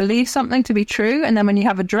 you can believe something to be true, and then when you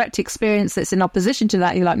have a direct experience that's in opposition to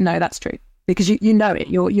that, you're like, no, that's true. Because you know it,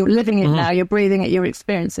 you're living it now, you're breathing it, you're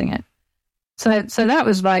experiencing it. So that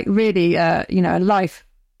was like really, a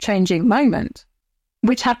life-changing moment,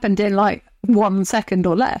 which happened in like 1 second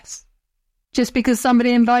or less, just because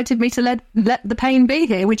somebody invited me to let the pain be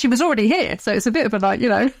here, which it was already here. So it's a bit of a like,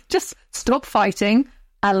 just stop fighting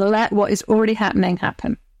and let what is already happening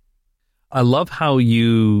happen. I love how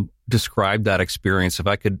you described that experience. If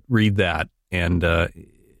I could read that and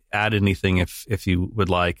add anything if you would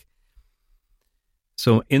like.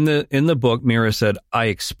 So in the book, Meera said, I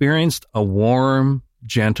experienced a warm,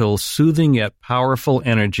 gentle, soothing yet powerful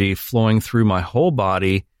energy flowing through my whole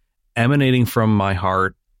body, emanating from my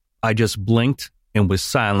heart. I just blinked and was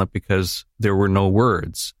silent because there were no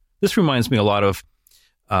words. This reminds me a lot of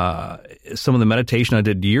some of the meditation I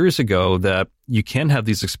did years ago, that you can have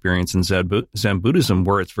these experiences in Zen Buddhism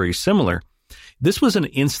where it's very similar. This was an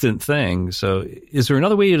instant thing. So is there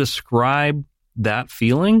another way to describe that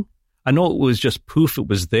feeling? I know it was just poof, it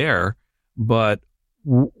was there, but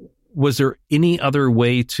was there any other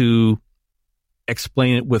way to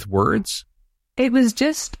explain it with words? It was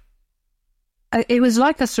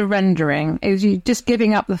like a surrendering. It was you just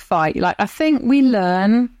giving up the fight. Like, I think we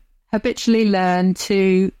habitually learn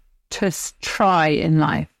to try in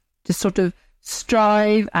life, to sort of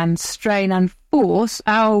strive and strain and force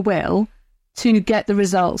our will to get the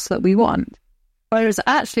results that we want. Whereas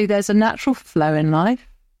actually there's a natural flow in life,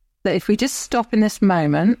 that if we just stop in this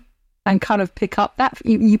moment and kind of pick up that,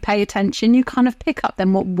 you pay attention, you kind of pick up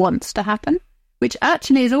then what wants to happen, which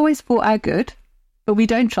actually is always for our good, but we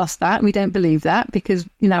don't trust that. We don't believe that because,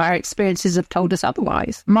 our experiences have told us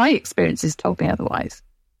otherwise. My experiences told me otherwise.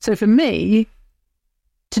 So for me,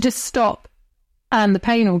 to just stop and the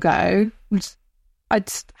pain will go, I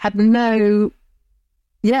had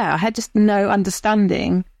no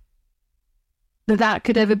understanding that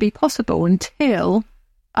could ever be possible until...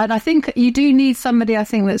 And I think you do need somebody,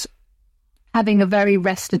 that's having a very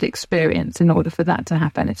rested experience in order for that to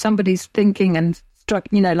happen. If somebody's thinking and struck,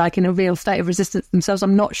 like in a real state of resistance themselves,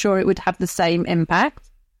 I'm not sure it would have the same impact.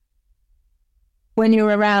 When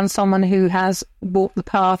you're around someone who has walked the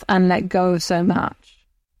path and let go of so much,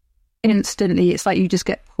 instantly, it's like you just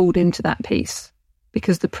get pulled into that piece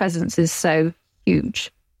because the presence is so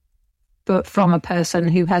huge. But from a person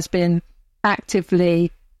who has been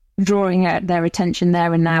actively drawing out their attention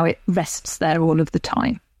there and now, it rests there all of the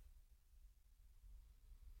time.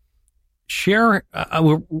 Share. I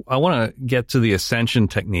want to get to the ascension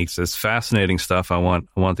techniques. It's fascinating stuff. I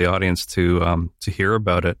want the audience to hear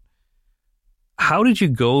about it. How did you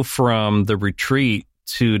go from the retreat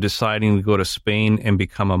to deciding to go to Spain and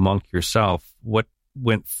become a monk yourself? What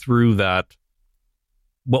went through that?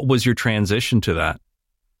 What was your transition to that?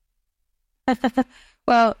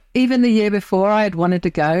 Well, even the year before, I had wanted to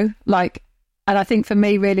go. And I think for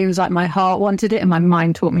me, really, it was like my heart wanted it and my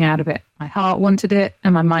mind taught me out of it. My heart wanted it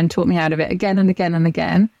and my mind taught me out of it again and again and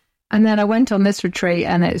again. And then I went on this retreat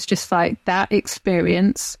and it's just like that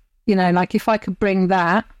experience, like if I could bring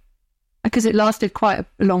that, because it lasted quite a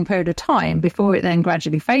long period of time before it then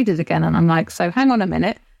gradually faded again. And I'm like, so hang on a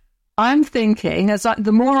minute. I'm thinking as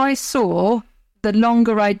the more I saw, the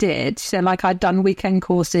longer I did. So like I'd done weekend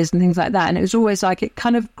courses and things like that. And it was always like it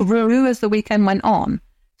kind of grew as the weekend went on.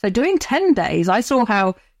 So doing 10 days, I saw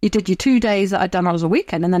how you did your 2 days that I'd done on as a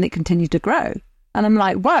weekend, and then it continued to grow. And I'm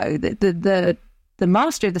like, whoa, the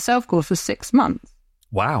mastery of the self course was 6 months.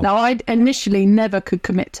 Wow. Now, I initially never could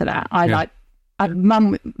commit to that. I'd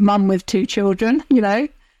mum with 2 children, I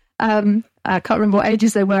can't remember what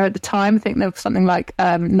ages they were at the time. I think they were something like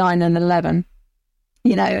 9 and 11,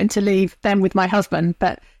 and to leave them with my husband.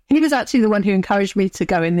 But he was actually the one who encouraged me to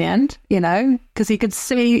go in the end, because he could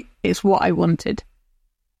see it's what I wanted.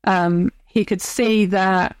 He could see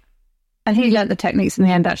that, and he learnt the techniques in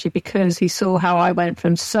the end actually because he saw how I went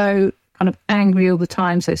from so kind of angry all the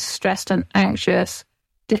time, so stressed and anxious,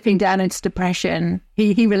 dipping down into depression.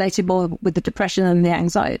 He related more with the depression than the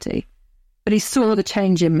anxiety, but he saw the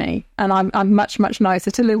change in me, and I'm much, much nicer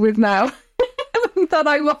to live with now than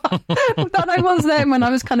I was then when I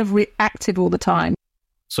was kind of reactive all the time.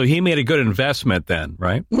 So he made a good investment then,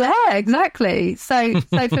 right? Yeah, exactly. So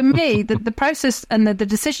for me, the process and the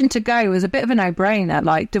decision to go was a bit of a no-brainer.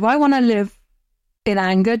 Like, do I want to live in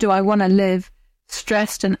anger? Do I want to live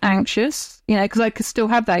stressed and anxious? Because I could still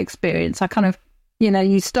have that experience. I kind of,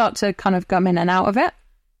 you start to kind of come in and out of it.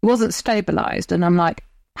 It wasn't stabilized. And I'm like,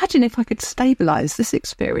 imagine if I could stabilize this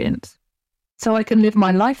experience so I can live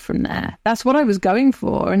my life from there. That's what I was going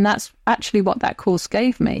for. And that's actually what that course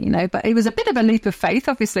gave me, but it was a bit of a leap of faith,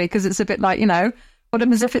 obviously, because it's a bit like, what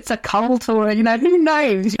as if it's a cult or, who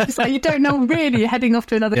knows? It's like, you don't know really, you're heading off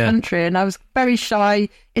to another country. And I was a very shy,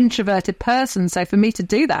 introverted person. So for me to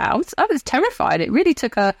do that, I was terrified. It really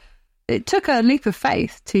took a leap of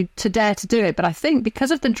faith to dare to do it. But I think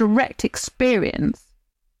because of the direct experience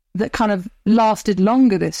that kind of lasted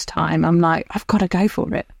longer this time, I'm like, I've got to go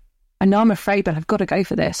for it. I know I'm afraid, but I've got to go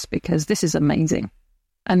for this because this is amazing.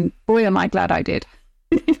 And boy, am I glad I did.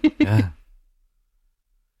 Yeah.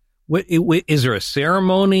 Is there a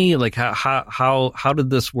ceremony? Like how did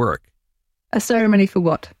this work? A ceremony for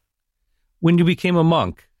what? When you became a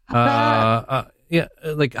monk. Yeah.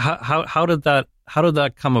 Like how did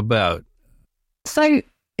that come about? So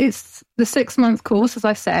it's the 6-month course, as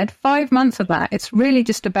I said. 5 months of that, it's really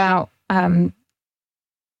just about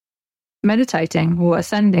meditating or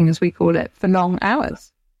ascending, as we call it, for long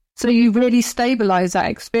hours. So you really stabilize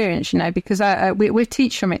that experience, because we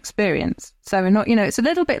teach from experience. So we're not, it's a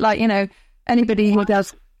little bit like, anybody who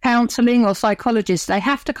does counseling or psychologists, they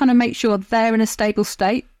have to kind of make sure they're in a stable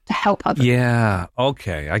state to help others. Yeah.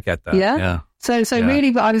 Okay. I get that. Yeah. So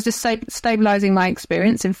really, I was just stabilizing my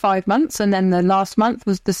experience in 5 months. And then the last month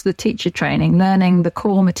was just the teacher training, learning the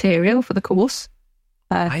core material for the course.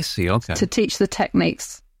 I see. Okay. To teach the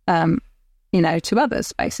techniques, to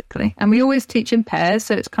others, basically. And we always teach in pairs,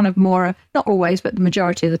 so it's kind of more, not always, but the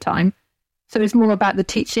majority of the time. So it's more about the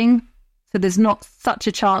teaching. So there's not such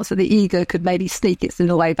a chance that the ego could maybe sneak its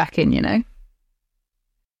little way back in,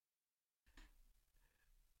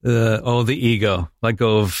 The ego. Let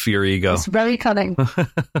go of your ego. It's very cunning.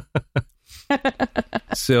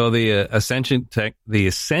 So the ascension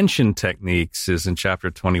techniques is in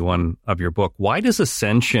chapter 21 of your book. Why does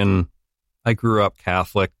ascension, I grew up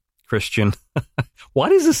Catholic, Christian. Why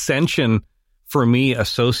does ascension for me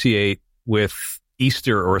associate with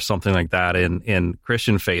Easter or something like that in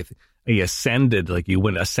Christian faith? He ascended, like you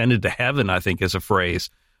went ascended to heaven, I think is a phrase.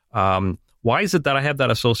 Why is it that I have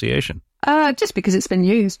that association? Just because it's been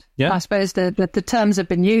used. Yeah. I suppose the terms have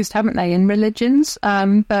been used, haven't they, in religions?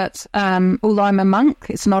 But although I'm a monk,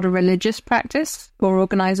 it's not a religious practice or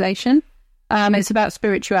organization. It's about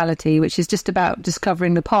spirituality, which is just about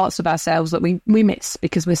discovering the parts of ourselves that we miss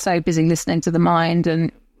because we're so busy listening to the mind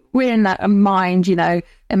and we're in that mind,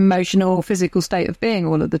 emotional, physical state of being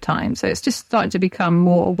all of the time. So it's just starting to become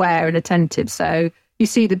more aware and attentive. So you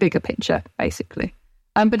see the bigger picture, basically.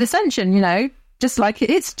 But ascension, just like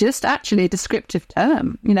it's just actually a descriptive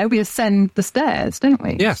term. We ascend the stairs, don't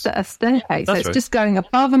we? Yes. A staircase. So it's right. just going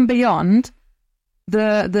above and beyond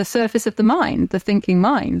the surface of the mind, the thinking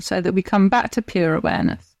mind, so that we come back to pure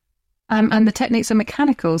awareness. And the techniques are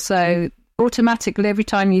mechanical. So automatically, every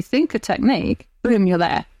time you think a technique, boom, you're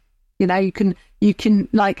there. You can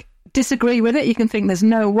like disagree with it. You can think there's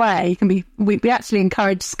no way. We actually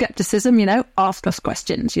encourage skepticism, ask us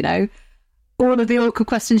questions, all of the awkward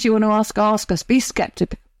questions you want to ask us. Be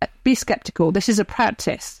skeptical. This is a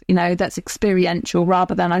practice, that's experiential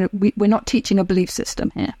rather than, we're not teaching a belief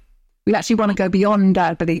system here. We actually want to go beyond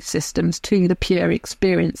our belief systems to the pure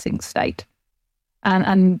experiencing state.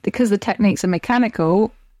 And because the techniques are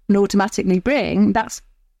mechanical and automatically bring, that's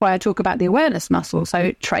why I talk about the awareness muscle. So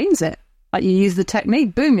it trains it. Like you use the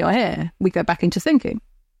technique, boom, you're here. We go back into thinking.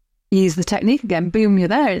 You use the technique again, boom, you're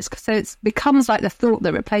there. So it becomes like the thought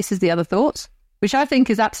that replaces the other thoughts, which I think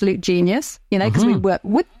is absolute genius, because we work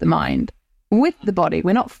with the mind, with the body.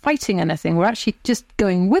 We're not fighting anything. We're actually just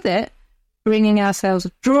going with it, bringing ourselves,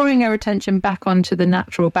 drawing our attention back onto the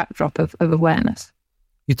natural backdrop of awareness.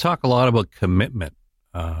 You talk a lot about commitment.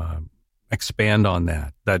 Expand on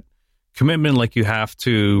that commitment, like you have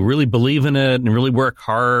to really believe in it and really work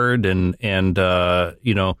hard and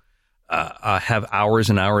have hours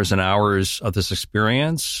and hours and hours of this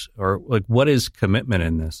experience, or like what is commitment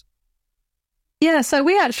in this? Yeah, so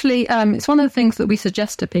we actually, it's one of the things that we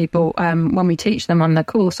suggest to people when we teach them on the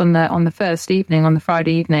course on the first evening, on the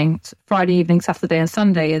Friday evening, Saturday and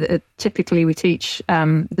Sunday. Typically we teach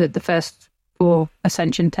the first 4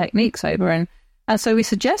 ascension techniques over, and so we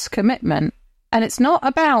suggest commitment. And it's not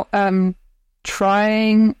about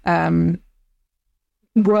trying,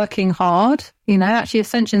 working hard. Actually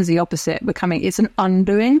ascension's the opposite. It's an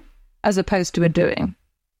undoing as opposed to a doing.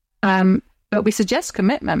 But we suggest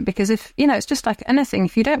commitment because if, it's just like anything,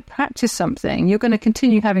 if you don't practice something, you're going to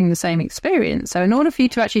continue having the same experience. So in order for you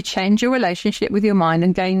to actually change your relationship with your mind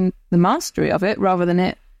and gain the mastery of it rather than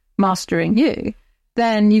it mastering you,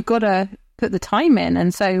 then you've got to put the time in.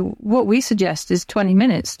 And so what we suggest is 20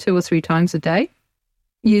 minutes, 2 or 3 times a day,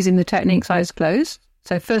 using the techniques eyes closed.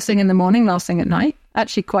 So first thing in the morning, last thing at night.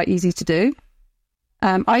 Actually quite easy to do.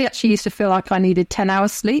 I actually used to feel like I needed 10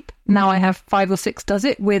 hours sleep. Now I have 5 or 6 does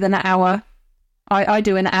it with an hour. I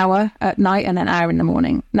do an hour at night and an hour in the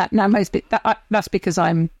morning. Now that's because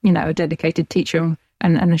I'm, a dedicated teacher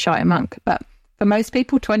and a Ishaya monk. But for most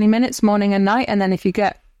people, 20 minutes morning and night. And then if you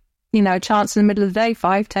get, a chance in the middle of the day,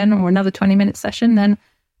 5, 10 or another 20-minute session, then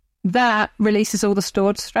that releases all the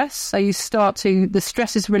stored stress. So the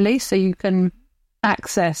stress is released so you can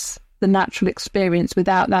access the natural experience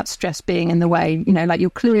without that stress being in the way, like you're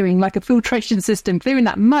clearing, like a filtration system, clearing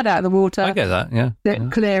that mud out of the water. I get that, yeah.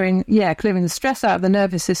 Clearing the stress out of the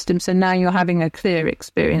nervous system. So now you're having a clear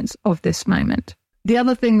experience of this moment. The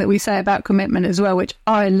other thing that we say about commitment as well, which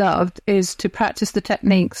I loved, is to practice the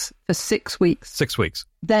techniques for 6 weeks. 6 weeks.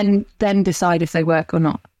 Then decide if they work or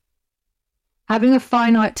not. Having a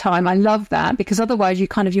finite time, I love that, because otherwise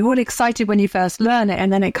you're all excited when you first learn it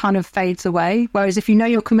and then it kind of fades away. Whereas if you know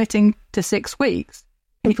you're committing to 6 weeks,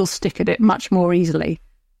 people stick at it much more easily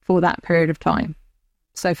for that period of time.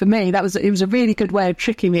 So for me, it was a really good way of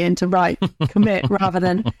tricking me into commit rather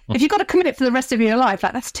than, if you've got to commit for the rest of your life,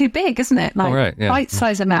 like that's too big, isn't it? Like right, yeah.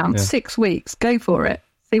 bite-size amount, 6 weeks, go for it,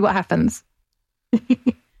 see what happens.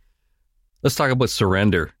 Let's talk about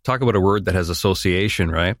surrender. Talk about a word that has association,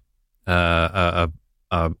 right? A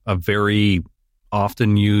very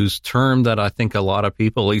often used term that I think a lot of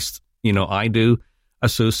people, at least, I do,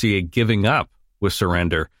 associate giving up with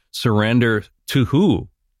surrender. Surrender to who?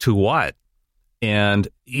 To what? And,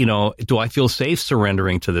 do I feel safe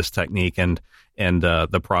surrendering to this technique and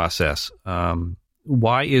the process?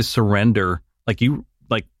 Why is surrender, like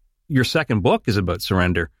your second book is about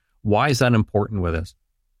surrender. Why is that important with us?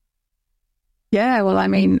 Yeah, well, I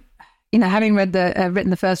mean, having written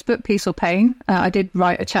the first book, Peace or Pain, I did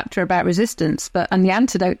write a chapter about resistance, and the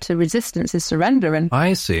antidote to resistance is surrender. And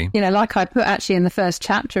I see. Like I put actually in the first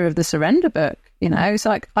chapter of the surrender book, it's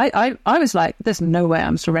like, I was like, there's no way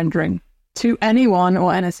I'm surrendering to anyone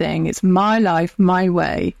or anything. It's my life, my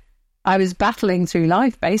way. I was battling through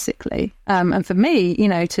life, basically. And for me,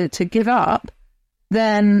 to give up,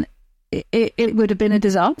 then it would have been a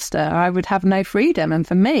disaster. I would have no freedom. And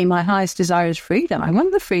for me, my highest desire is freedom. I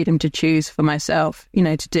want the freedom to choose for myself,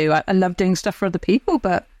 to do. I love doing stuff for other people,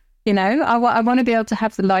 but, I want to be able to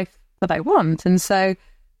have the life that I want. And so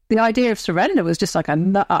the idea of surrender was just like,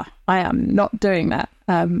 I am not doing that.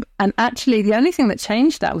 And actually, the only thing that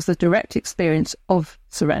changed that was the direct experience of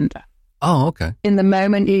surrender. Oh, okay. In the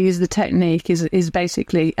moment you use the technique is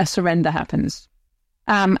basically a surrender happens.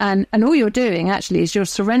 And all you're doing actually is you're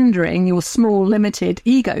surrendering your small, limited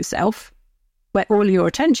ego self, where all your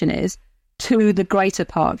attention is, to the greater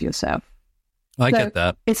part of yourself. I get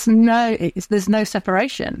that. There's no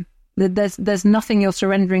separation. There's nothing you're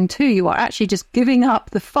surrendering to. You are actually just giving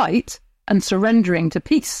up the fight and surrendering to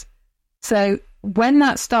peace. So when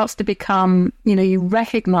that starts to become, you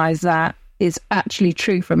recognize that is actually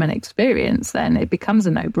true from an experience, then it becomes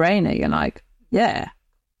a no-brainer. You're like,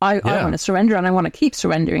 I want to surrender and I want to keep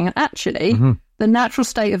surrendering. And actually, the natural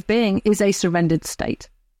state of being is a surrendered state.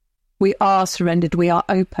 We are surrendered. We are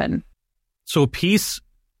open. So peace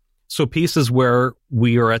is where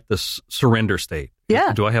we are at the surrender state.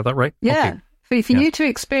 Yeah. Do I have that right? Yeah. Okay. For you to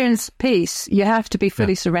experience peace, you have to be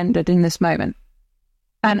fully surrendered in this moment.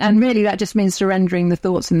 And really that just means surrendering the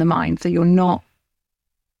thoughts in the mind. So you're not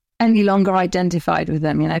any longer identified with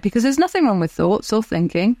them, because there's nothing wrong with thoughts or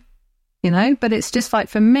thinking, but it's just like,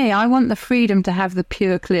 for me, I want the freedom to have the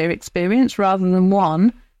pure, clear experience rather than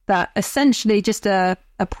one that essentially just a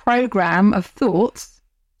program of thoughts.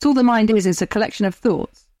 It's all the mind is a collection of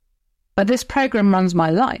thoughts. But this program runs my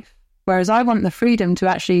life. Whereas I want the freedom to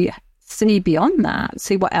actually see beyond that,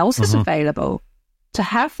 see what else is available, to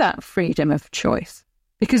have that freedom of choice.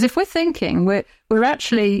 Because if we're thinking, we're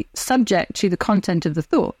actually subject to the content of the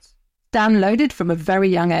thoughts, downloaded from a very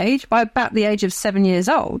young age. By about the age of 7 years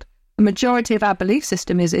old, the majority of our belief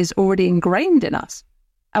system is already ingrained in us.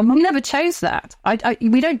 And we never chose that.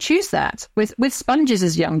 We don't choose that. With sponges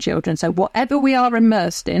as young children. So whatever we are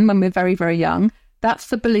immersed in when we're very, very young, that's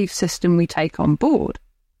the belief system we take on board.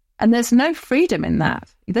 And there's no freedom in that.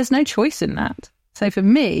 There's no choice in that. So for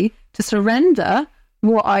me, to surrender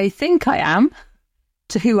what I think I am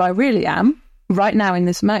to who I really am right now in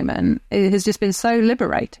this moment, it has just been so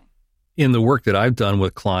liberating. In the work that I've done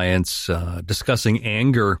with clients, discussing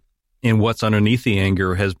anger and what's underneath the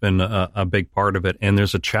anger has been a big part of it. And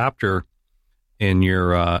there's a chapter in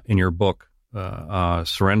your book,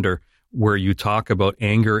 Surrender, where you talk about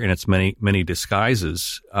anger in its many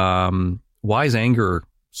disguises. Why is anger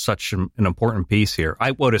such an important piece here?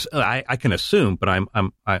 I can assume, but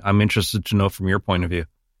I'm interested to know from your point of view.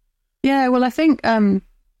 Yeah, well, I think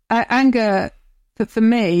anger, for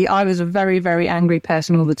me, I was a very, very angry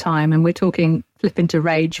person all the time, and we're talking flip into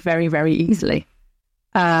rage very, very easily.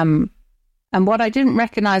 And what I didn't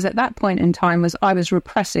recognize at that point in time was I was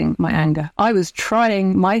repressing my anger. I was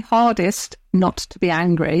trying my hardest not to be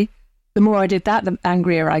angry. The more I did that, the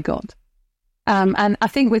angrier I got. And I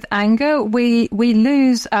think with anger, we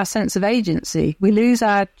lose our sense of agency. We lose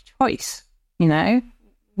our choice,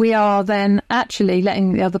 We are then actually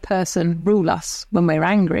letting the other person rule us when we're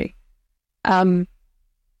angry. And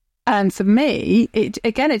for me, it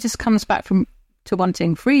just comes back to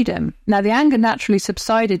wanting freedom. Now, the anger naturally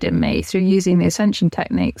subsided in me through using the ascension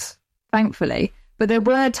techniques, thankfully. But there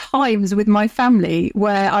were times with my family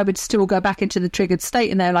where I would still go back into the triggered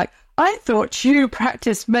state, and they're like, I thought you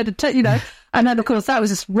practiced meditation, And then, of course, that was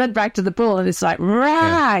just red back to the bull, and it's like,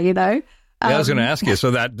 rah, I was going to ask you,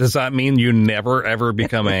 so does that mean you never, ever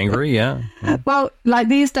become angry? Yeah. Well, like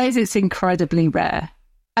these days, it's incredibly rare.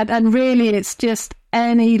 And really, it's just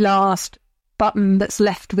any last button that's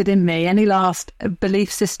left within me, any last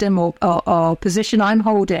belief system or position I'm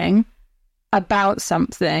holding about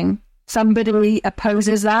something. Somebody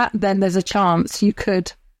opposes that, then there's a chance you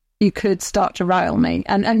could start to rile me.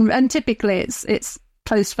 And typically, it's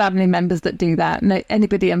close family members that do that. No,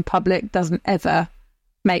 anybody in public doesn't ever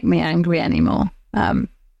make me angry anymore. And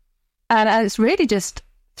it's really just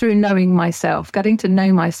through knowing myself, getting to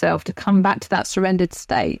know myself, to come back to that surrendered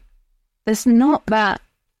state. There's not that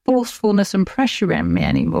forcefulness and pressure in me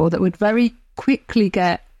anymore that would very quickly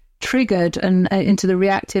get triggered and into the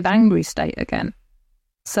reactive angry state again.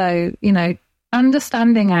 So,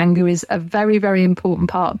 understanding anger is a very, very important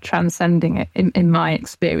part of transcending it in my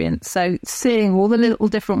experience. So seeing all the little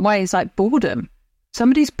different ways, like boredom.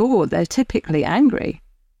 Somebody's bored, they're typically angry.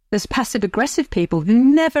 There's passive-aggressive people who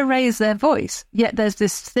never raise their voice, yet there's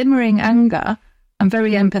this simmering anger. I'm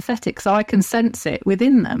very empathetic, so I can sense it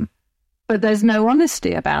within them. But there's no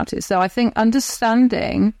honesty about it. So I think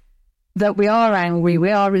understanding that we are angry,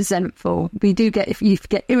 we are resentful, if you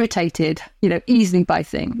get irritated, easily by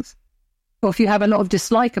things, or if you have a lot of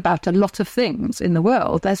dislike about a lot of things in the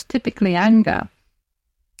world, there's typically anger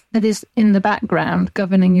that is in the background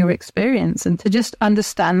governing your experience, and to just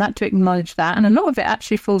understand that, to acknowledge that. And a lot of it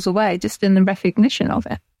actually falls away just in the recognition of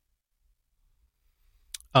it.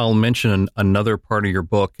 I'll mention another part of your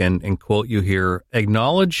book and quote you here.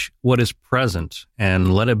 Acknowledge what is present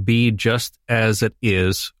and let it be just as it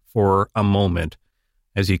is for a moment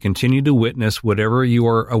as you continue to witness whatever you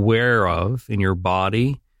are aware of in your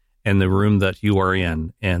body and the room that you are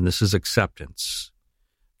in. And this is acceptance.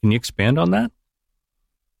 Can you expand on that?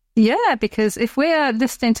 Yeah, because if we're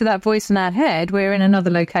listening to that voice in our head, we're in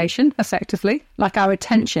another location, effectively. Like our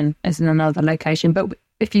attention is in another location. But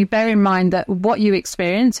if you bear in mind that what you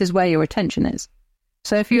experience is where your attention is.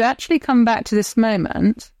 So if you actually come back to this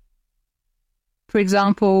moment, for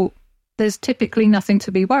example, there's typically nothing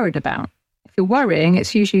to be worried about. If you're worrying,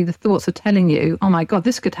 it's usually the thoughts are telling you, oh my God,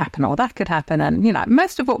 this could happen or that could happen. And, you know,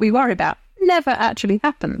 most of what we worry about never actually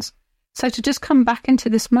happens. So to just come back into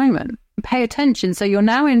this moment, pay attention. So you're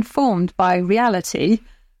now informed by reality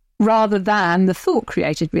rather than the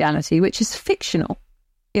thought-created reality, which is fictional.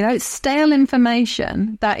 You know, it's stale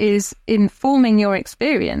information that is informing your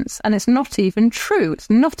experience, and it's not even true. It's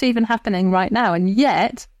not even happening right now. And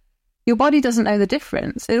yet, your body doesn't know the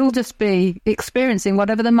difference. It'll just be experiencing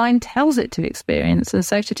whatever the mind tells it to experience. And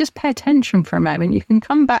so to just pay attention for a moment, you can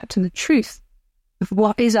come back to the truth of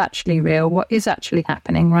what is actually real, what is actually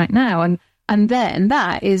happening right now. And then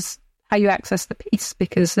that is how you access the peace,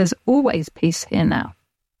 because there's always peace here now.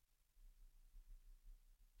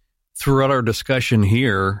 Throughout our discussion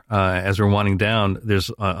here, as we're winding down, there's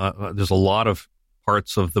a lot of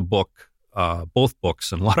parts of the book, both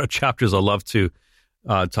books, and a lot of chapters I'd love to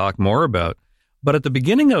talk more about. But at the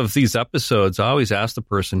beginning of these episodes, I always ask the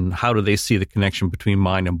person, how do they see the connection between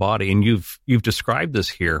mind and body? And you've described this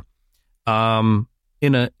here. In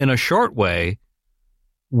a short way,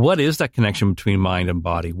 what is that connection between mind and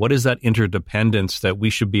body? What is that interdependence that we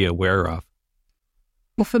should be aware of?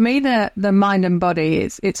 Well, for me, the mind and body,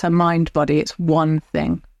 it's a mind body. It's one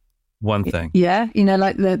thing. One thing. Yeah. You know,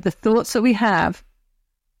 like the thoughts that we have,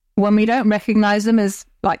 when we don't recognize them as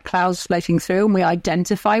like clouds floating through and we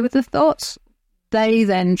identify with the thoughts, they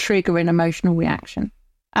then trigger an emotional reaction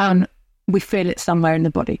and we feel it somewhere in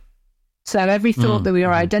the body. So every thought that we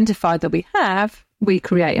are identified that we have, we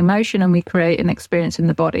create emotion and we create an experience in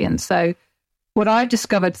the body. And so what I've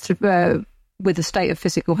discovered with the state of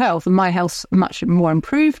physical health, and my health's much more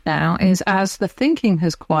improved now, is as the thinking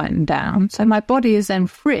has quietened down, so my body is then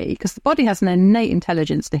free, because the body has an innate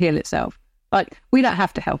intelligence to heal itself. Like, we don't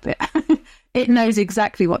have to help it. It knows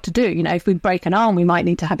exactly what to do. You know, if we break an arm, we might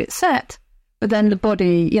need to have it set. But then the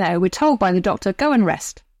body, you know, we're told by the doctor, go and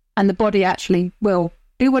rest. And the body actually will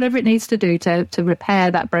do whatever it needs to do to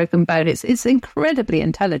repair that broken bone. It's incredibly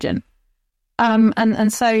intelligent.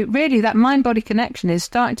 And so really that mind-body connection is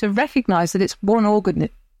starting to recognize that it's one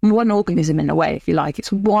organism in a way, if you like.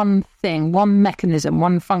 It's one thing, one mechanism,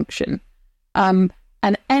 one function.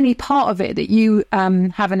 And any part of it that you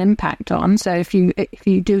have an impact on. So if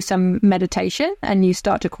you do some meditation and you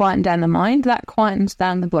start to quieten down the mind, that quietens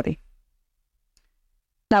down the body.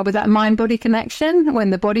 Now, with that mind-body connection, when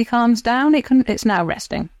the body calms down, it's now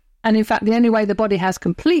resting. And in fact, the only way the body has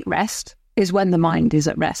complete rest is when the mind is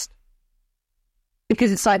at rest. Because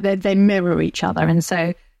it's like they mirror each other. And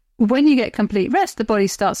so when you get complete rest, the body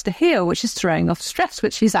starts to heal, which is throwing off stress,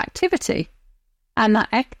 which is activity. And that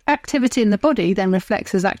activity in the body then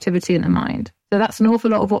reflects as activity in the mind. So that's an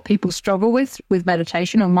awful lot of what people struggle with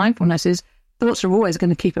meditation or mindfulness is thoughts are always going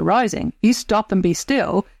to keep arising. You stop and be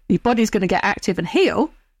still, your body's going to get active and heal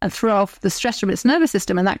and throw off the stress from its nervous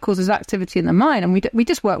system, and that causes activity in the mind. And we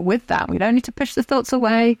just work with that. We don't need to push the thoughts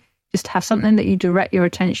away. Just have something that you direct your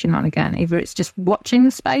attention on again. Either it's just watching the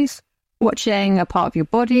space, watching a part of your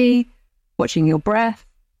body, watching your breath,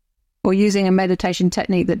 or using a meditation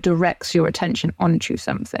technique that directs your attention onto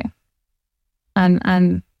something.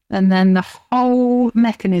 And then the whole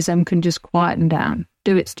mechanism can just quieten down,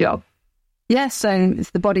 do its job. Yes, so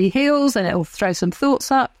if the body heals and it'll throw some thoughts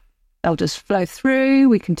up, they'll just flow through,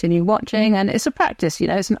 we continue watching, and it's a practice, you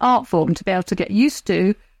know, it's an art form to be able to get used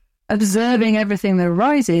to observing everything that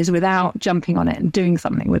arises without jumping on it and doing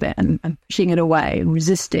something with it and pushing it away and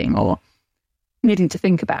resisting or needing to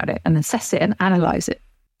think about it and assess it and analyze it.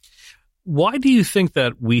 Why do you think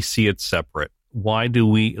that we see it separate? Why do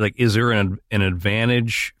we, like, is there an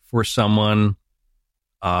advantage for someone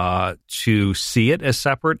to see it as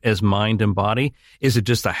separate as mind and body? Is it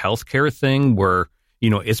just a healthcare thing where, you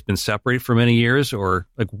know, it's been separated for many years? Or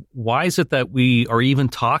like, why is it that we are even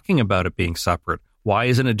talking about it being separate? Why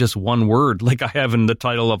isn't it just one word, like I have in the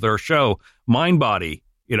title of their show, mind body?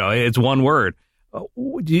 You know, it's one word.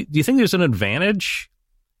 Do you think there's an advantage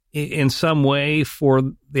in some way for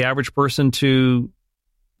the average person to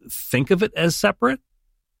think of it as separate?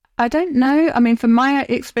 I don't know. I mean, from my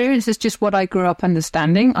experience, it's just what I grew up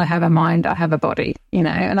understanding. I have a mind, I have a body, and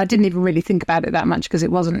I didn't even really think about it that much because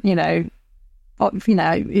it wasn't, it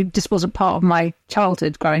just wasn't part of my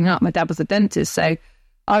childhood growing up. My dad was a dentist, so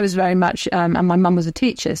I was very much, and my mum was a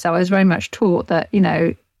teacher, so I was very much taught that,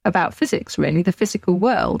 about physics, really, the physical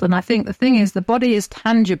world. And I think the thing is, the body is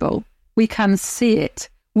tangible. We can see it.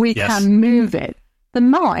 We can move it. The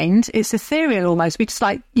mind, it's ethereal almost. We just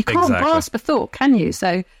you can't grasp a thought, can you?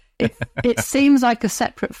 So it seems like a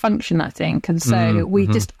separate function, I think. And so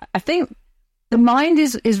I think the mind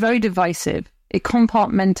is very divisive. It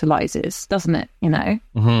compartmentalizes, doesn't it?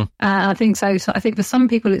 And I think so. So I think for some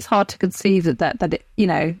people, it's hard to conceive that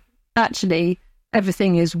it, actually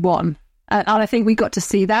everything is one. And I think we got to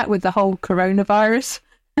see that with the whole coronavirus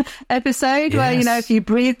episode, where, if you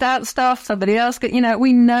breathed out stuff, somebody else could,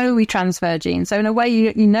 we know we transfer genes. So in a way,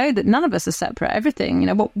 you know that none of us are separate. Everything,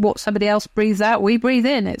 what somebody else breathes out, we breathe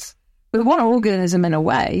in. We're one organism in a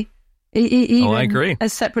way. Even I agree.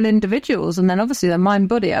 As separate individuals. And then obviously the mind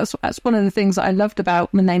body, that's one of the things that I loved about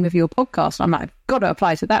the name of your podcast. I'm like, I've got to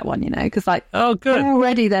apply to that one, because good.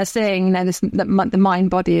 Already they're saying, that the mind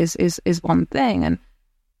body is one thing.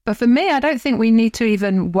 But for me, I don't think we need to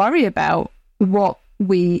even worry about what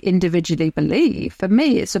we individually believe. For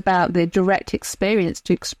me, it's about the direct experience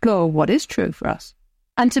to explore what is true for us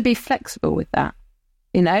and to be flexible with that.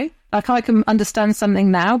 I can understand something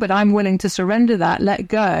now, but I'm willing to surrender that, let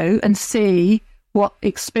go, and see what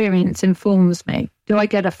experience informs me. Do I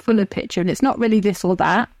get a fuller picture? And it's not really this or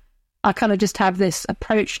that. I kind of just have this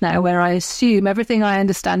approach now where I assume everything I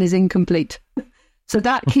understand is incomplete. So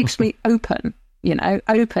that keeps me open,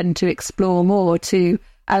 open to explore more, to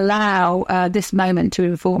allow this moment to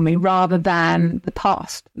inform me rather than the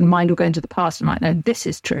past. The mind will go into the past and might know this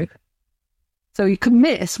is true. So you can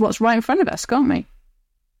miss what's right in front of us, can't we?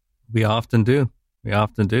 We often do.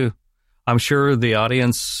 I'm sure the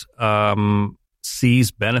audience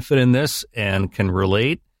sees benefit in this and can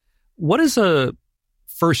relate. What is a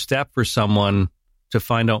first step for someone to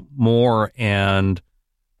find out more and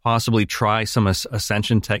possibly try some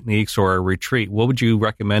ascension techniques or a retreat? What would you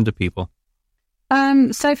recommend to people?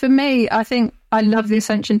 So for me, I think I love the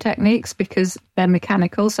ascension techniques because they're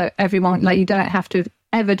mechanical. So everyone, you don't have to have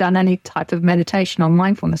ever done any type of meditation or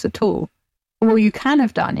mindfulness at all. Or you can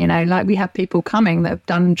have done, we have people coming that have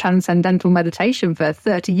done transcendental meditation for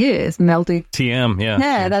 30 years and they'll do TM,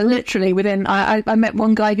 Yeah, they're literally within, I met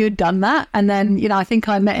one guy who had done that. And then, I think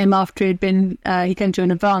I met him after he'd been, he came to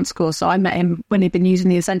an advanced course. So I met him when he'd been using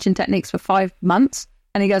the ascension techniques for 5 months.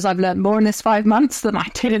 And he goes, I've learned more in this 5 months than I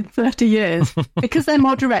did in 30 years because they're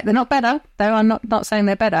more direct. They're not better. I'm not saying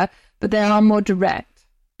they're better, but they are more direct.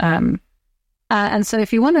 And so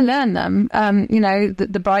if you want to learn them,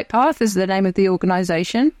 the Bright Path is the name of the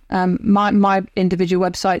organization. My individual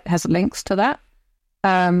website has links to that.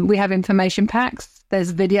 We have information packs.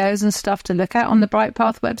 There's videos and stuff to look at on the Bright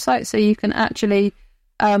Path website. So you can actually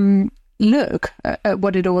look at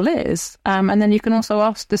what it all is. And then you can also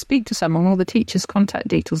ask to speak to someone. All the teachers' contact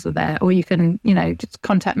details are there. Or you can, just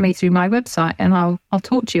contact me through my website and I'll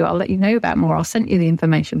talk to you. I'll let you know about more. I'll send you the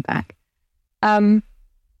information pack.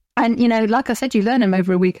 And, like I said, you learn them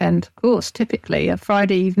over a weekend course, typically a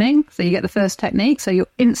Friday evening. So you get the first technique. So you'll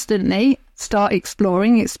instantly start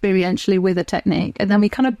exploring experientially with a technique. And then we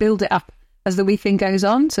kind of build it up as the weekend goes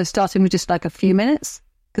on. So starting with just a few minutes,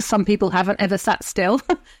 because some people haven't ever sat still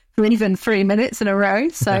for even 3 minutes in a row.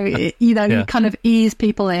 So, you kind of ease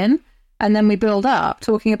people in. And then we build up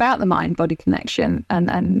talking about the mind-body connection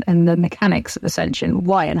and the mechanics of ascension,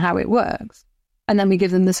 why and how it works. And then we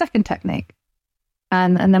give them the second technique.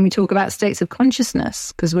 And then we talk about states of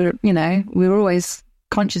consciousness because we're always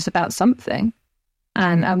conscious about something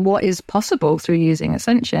and what is possible through using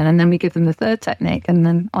ascension. And then we give them the third technique. And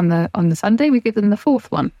then on the Sunday, we give them the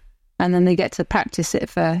fourth one. And then they get to practice it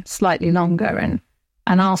for slightly longer and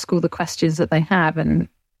ask all the questions that they have. And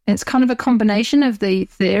it's kind of a combination of the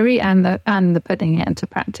theory and the putting it into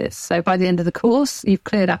practice. So by the end of the course, you've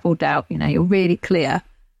cleared up all doubt. You're really clear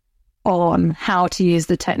on how to use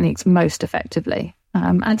the techniques most effectively.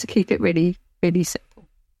 And to keep it really, really simple.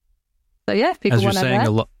 So yeah, if people want to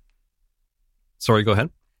learn. Sorry, go ahead.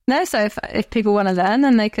 No, so if people want to learn,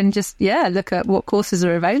 then they can just look at what courses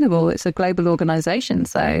are available. It's a global organisation,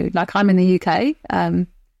 so I'm in the UK,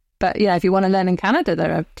 but if you want to learn in Canada,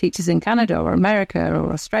 there are teachers in Canada or America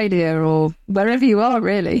or Australia or wherever you are,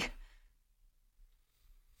 really.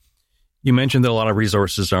 You mentioned that a lot of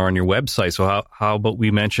resources are on your website. So how about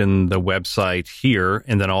we mention the website here,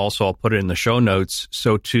 and then also I'll put it in the show notes.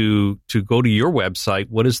 So to go to your website,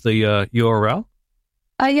 what is the URL?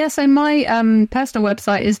 So my personal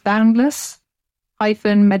website is boundless-heart.com.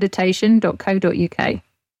 peace-meditation.co.uk.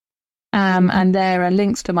 And there are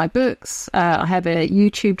links to my books. I have a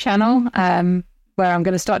YouTube channel where I'm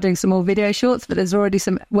going to start doing some more video shorts, but there's already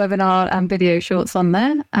some webinar and video shorts on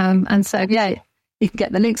there. And so, yeah, you can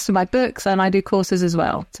get the links to my books, and I do courses as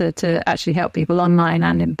well to actually help people online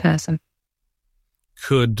and in person.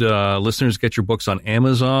 Could listeners get your books on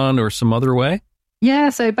Amazon or some other way? Yeah,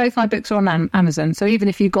 so both my books are on Amazon. So even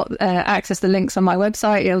if you've got access to links on my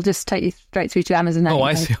website, it'll just take you straight through to Amazon. Oh,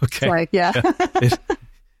 I see. Okay. So, yeah.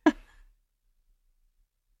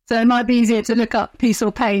 So it might be easier to look up Peace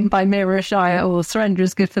or Pain by Meera Ishaya, or Surrender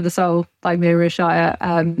is Good for the Soul by Meera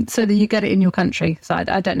Ishaya, so that you get it in your country. So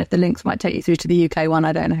I don't know if the links might take you through to the UK one.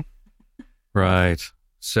 I don't know. Right.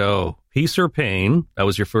 So Peace or Pain, that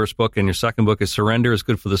was your first book, and your second book is Surrender is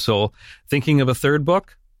Good for the Soul. Thinking of a third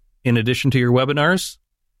book in addition to your webinars?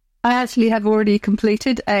 I actually have already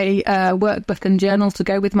completed a workbook and journal to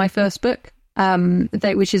go with my first book,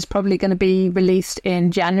 which is probably going to be released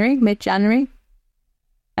in January, mid-January.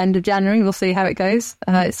 End of January, we'll see how it goes.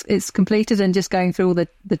 It's completed and just going through all the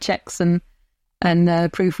checks and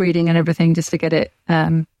proofreading and everything just to get it,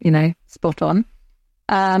 spot on.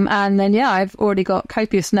 And then, I've already got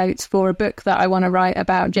copious notes for a book that I want to write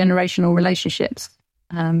about generational relationships,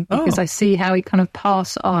 because I see how we kind of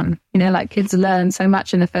pass on. Like kids learn so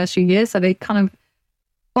much in the first few years, so they kind of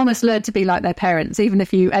almost learn to be like their parents. Even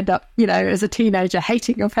if you end up, as a teenager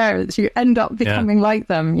hating your parents, you end up becoming like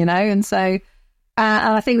them, and so...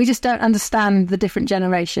 and I think we just don't understand the different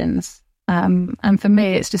generations. And for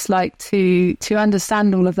me, it's just like to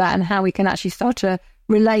understand all of that and how we can actually start to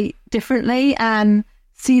relate differently and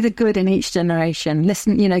see the good in each generation.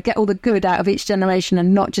 Listen, get all the good out of each generation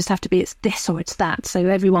and not just have to be it's this or it's that. So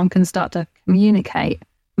everyone can start to communicate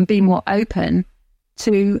and be more open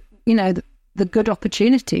to, the good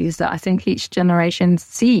opportunities that I think each generation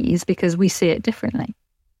sees because we see it differently.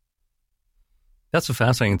 That's a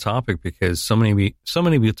fascinating topic because so many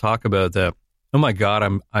people talk about that. Oh my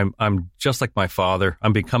God, I'm just like my father.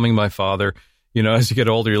 I'm becoming my father. As you get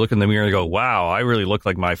older, you look in the mirror and go, "Wow, I really look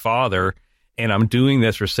like my father," and I'm doing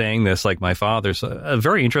this or saying this like my father. So a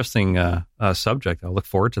very interesting subject. I'll look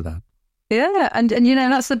forward to that. Yeah, and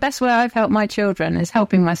that's the best way I've helped my children is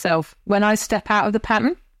helping myself. When I step out of the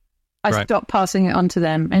pattern, I stop passing it on to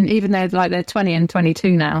them. And even though they're 20 and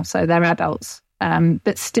 22 now, so they're adults.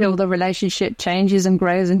 But still the relationship changes and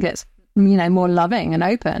grows and gets, more loving and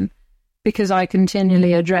open because I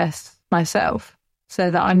continually address myself so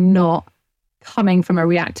that I'm not coming from a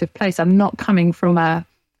reactive place. I'm not coming from a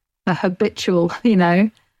habitual,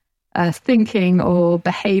 thinking or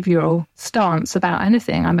behavioral stance about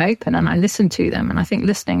anything. I'm open and I listen to them. And I think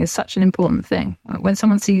listening is such an important thing. When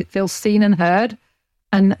someone feels seen and heard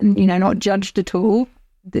and, not judged at all,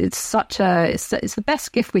 it's the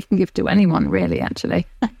best gift we can give to anyone, really, actually.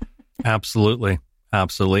 Absolutely.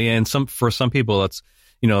 And for some people, that's,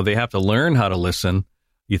 they have to learn how to listen.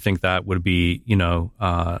 You think that would be,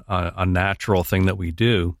 a natural thing that we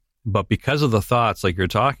do. But because of the thoughts like you're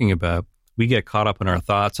talking about, we get caught up in our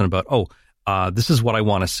thoughts and about, this is what I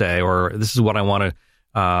want to say, or this is what I want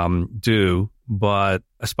to do. But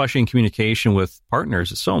especially in communication with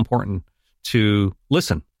partners, it's so important to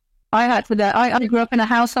listen. I grew up in a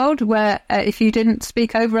household where if you didn't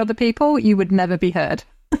speak over other people, you would never be heard.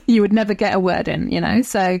 You would never get a word in,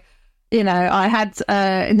 So, I had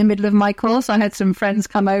in the middle of my course, I had some friends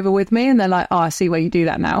come over with me and they're like, I see where you do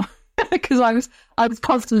that now. Because I was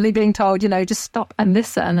constantly being told, just stop and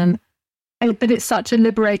listen. But it's such a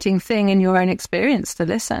liberating thing in your own experience to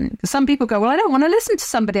listen. Because some people go, well, I don't want to listen to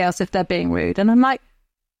somebody else if they're being rude. And I'm like,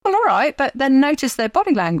 well, all right, but then notice their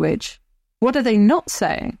body language. What are they not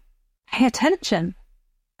saying? Pay attention.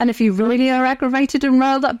 And if you really are aggravated and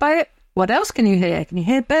riled up by it, what else can you hear? Can you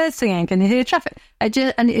hear birds singing? Can you hear traffic?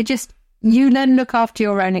 You then look after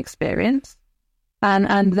your own experience.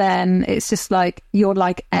 And then it's just like, you're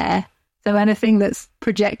like air. So anything that's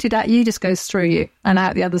projected at you just goes through you and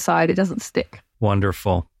out the other side. It doesn't stick.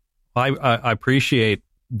 Wonderful. I appreciate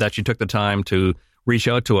that you took the time to reach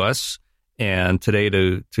out to us and today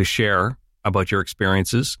to share about your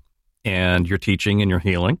experiences and your teaching and your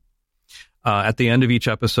healing. At the end of each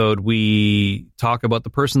episode, we talk about the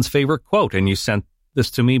person's favorite quote, and you sent this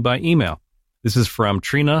to me by email. This is from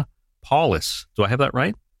Trina Paulus. Do I have that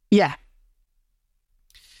right? Yeah.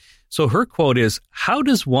 So her quote is, "How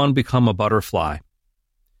does one become a butterfly?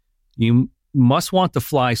 You must want to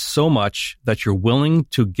fly so much that you're willing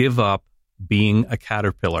to give up being a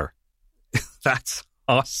caterpillar." That's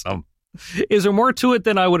awesome. Is there more to it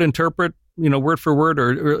than I would interpret, word for word,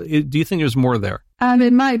 or do you think there's more there?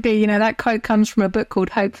 It might be, that quote comes from a book called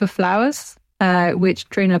Hope for Flowers. which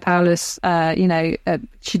Trina Paulus,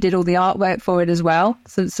 she did all the artwork for it as well.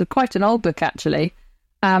 So it's quite an old book, actually.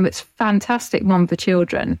 It's a fantastic one for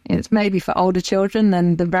children. It's maybe for older children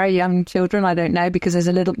than the very young children. I don't know, because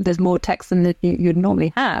there's more text than you'd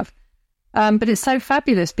normally have. But it's so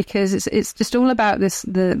fabulous because it's just all about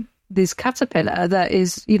this caterpillar that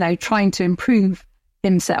is, trying to improve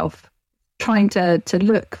himself, trying to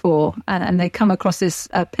look for, and they come across this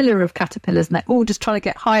pillar of caterpillars, and they're all just trying to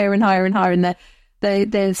get higher and higher and higher, and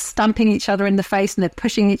they're stamping each other in the face, and they're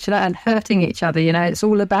pushing each other and hurting each other. It's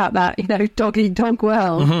all about that, dog-eat-dog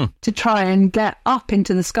world to try and get up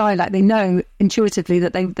into the sky. Like, they know intuitively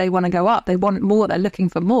that they want to go up. They want more. They're looking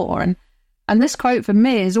for more. And this quote for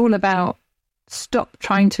me is all about stop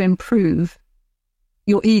trying to improve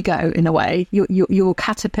your ego, in a way, your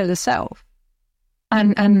caterpillar self,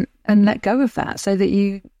 and let go of that, so that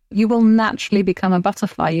you will naturally become a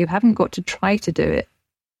butterfly. You haven't got to try to do it.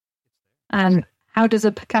 And how does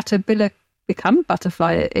a caterpillar become a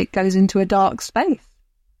butterfly? It goes into a dark space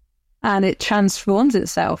and it transforms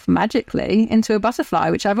itself magically into a butterfly,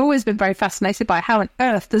 which I've always been very fascinated by. How on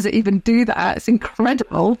earth does it even do that? It's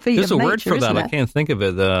incredible feat There's of a nature, word for that. I can't think of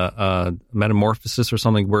it. Metamorphosis or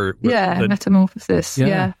something. Metamorphosis.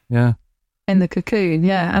 Yeah. In the cocoon,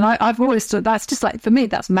 and I've always thought that's just like, for me,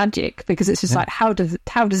 that's magic, because it's just like, how does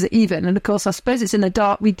it even? And of course, I suppose it's in the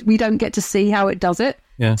dark. We don't get to see how it does it.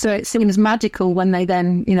 Yeah. So it seems magical when they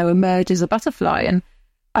then emerge as a butterfly. And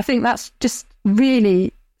I think that's just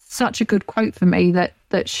really such a good quote for me that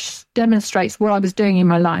demonstrates what I was doing in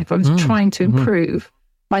my life. I was trying to improve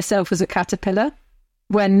myself as a caterpillar,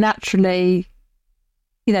 when naturally,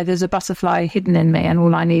 there's a butterfly hidden in me, and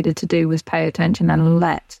all I needed to do was pay attention and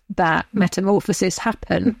let that metamorphosis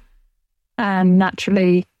happen. And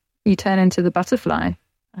naturally, you turn into the butterfly,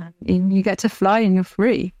 and you get to fly, and you're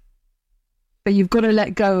free. But you've got to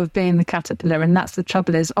let go of being the caterpillar, and that's the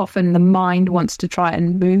trouble. Is often the mind wants to try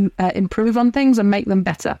and improve on things and make them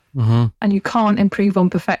better, and you can't improve on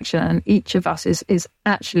perfection. And each of us is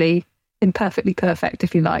actually imperfectly perfect,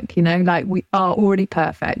 if you like. Like, we are already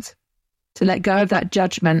perfect. To let go of that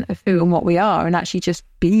judgment of who and what we are, and actually just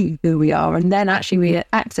be who we are. And then actually we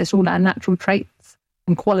access all our natural traits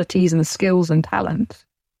and qualities and skills and talents.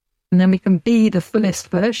 And then we can be the fullest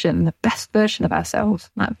version, the best version of ourselves.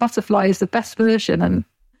 That butterfly is the best version, and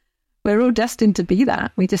we're all destined to be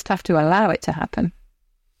that. We just have to allow it to happen.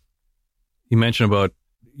 You mentioned about,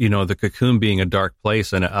 the cocoon being a dark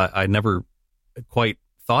place, and I never quite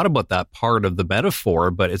thought about that part of the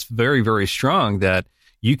metaphor, but it's very, very strong that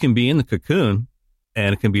you can be in the cocoon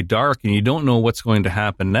and it can be dark and you don't know what's going to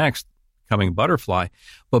happen next, becoming butterfly.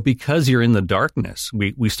 But because you're in the darkness,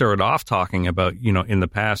 we started off talking about, in the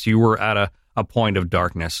past, you were at a point of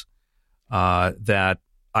darkness, that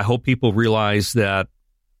I hope people realize that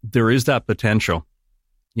there is that potential.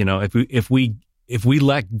 If we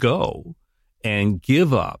let go and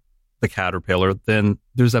give up the caterpillar, then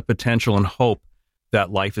there's that potential and hope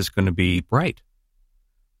that life is going to be bright.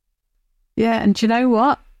 Yeah, and do you know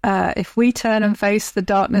what? If we turn and face the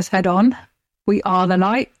darkness head on, we are the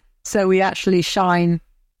light. So we actually shine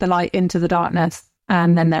the light into the darkness.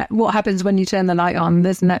 And then what happens when you turn the light on?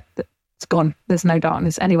 It's gone. There's no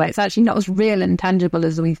darkness. Anyway, it's actually not as real and tangible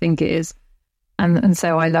as we think it is. And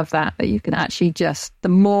so I love that you can actually the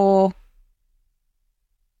more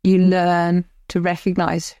you learn to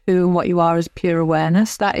recognize who and what you are as pure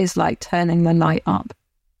awareness, that is like turning the light up.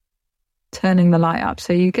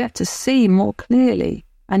 So you get to see more clearly,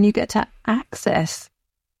 and you get to access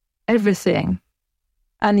everything.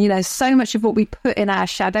 And, so much of what we put in our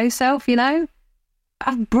shadow self,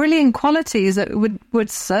 have brilliant qualities that would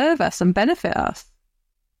serve us and benefit us.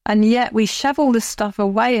 And yet we shove all this stuff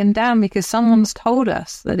away and down because someone's told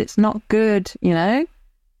us that it's not good,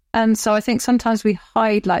 And so I think sometimes we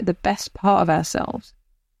hide like the best part of ourselves.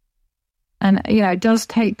 And, it does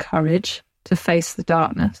take courage to face the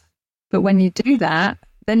darkness. But when you do that,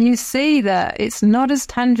 then you see that it's not as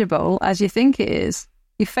tangible as you think it is.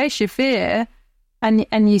 You face your fear, and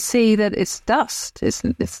you see that it's dust. It's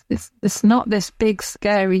not this big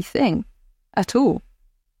scary thing at all.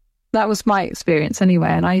 That was my experience anyway,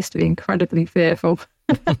 and I used to be incredibly fearful.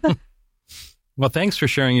 Well, thanks for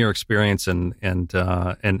sharing your experience and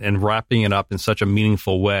wrapping it up in such a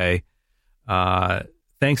meaningful way.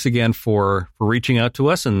 Thanks again for reaching out to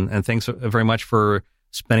us, and thanks very much for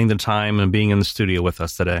spending the time and being in the studio with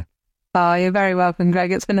us today. Oh, you're very welcome,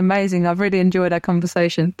 Greg. It's been amazing. I've really enjoyed our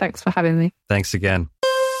conversation. Thanks for having me. Thanks again.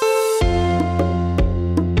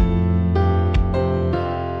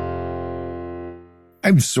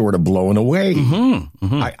 I'm sort of blown away. Mm-hmm,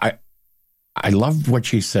 mm-hmm. I loved what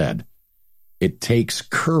she said. It takes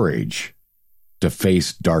courage to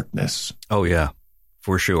face darkness. Oh, yeah,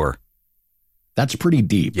 for sure. That's pretty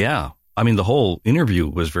deep. Yeah. I mean, the whole interview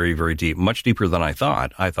was very, very deep, much deeper than I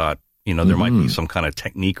thought. I thought, there might be some kind of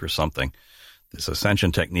technique or something. This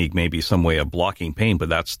ascension technique may be some way of blocking pain, but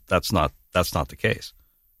that's not the case.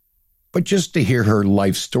 But just to hear her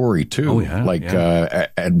life story too, oh, yeah,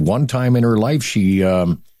 at one time in her life, she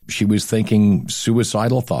was thinking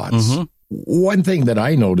suicidal thoughts. Mm-hmm. One thing that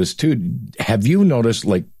I noticed too, have you noticed,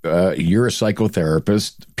 like, you're a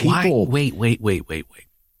psychotherapist, people... Wait.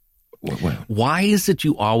 What? Why is it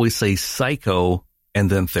you always say psycho and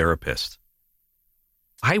then therapist?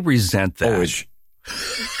 I resent that.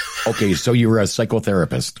 Okay, so you're a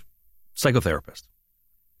psychotherapist. Psychotherapist.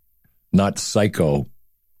 Not psycho.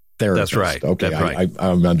 Therapist. That's right. Okay, that's right. I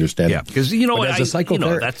understand. Yeah, because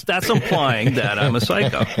that's implying that I'm a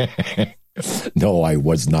psycho. No, I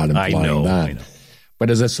was not implying that. I know. But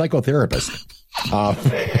as a psychotherapist,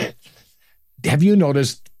 have you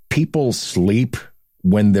noticed people sleep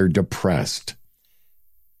when they're depressed?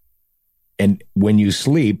 And when you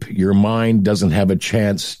sleep, your mind doesn't have a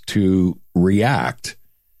chance to react.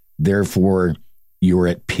 Therefore, you're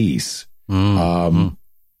at peace. Mm-hmm.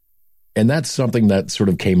 And that's something that sort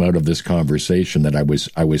of came out of this conversation that I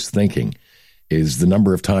was thinking, is the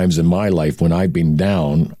number of times in my life when I've been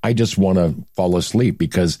down, I just want to fall asleep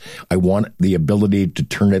because I want the ability to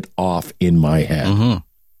turn it off in my head.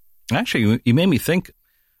 Mm-hmm. Actually, you made me think.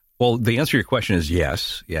 Well, the answer to your question is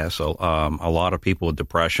yes. Yeah. So a lot of people with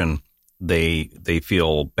depression, they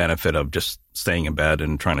feel benefit of just staying in bed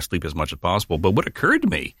and trying to sleep as much as possible. But what occurred to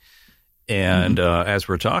me, and as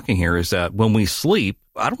we're talking here, is that when we sleep,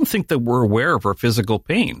 I don't think that we're aware of our physical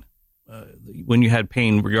pain. When you had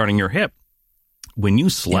pain regarding your hip, when you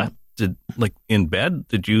slept, in bed,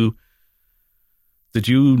 did you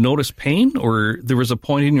notice pain, or there was a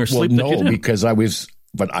point in your sleep that you didn't? Because I was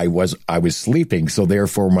sleeping, so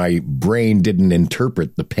therefore my brain didn't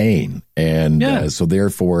interpret the pain, and so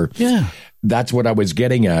therefore that's what I was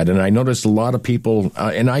getting at. And I noticed a lot of people,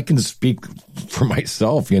 and I can speak for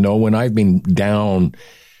myself, when I've been down,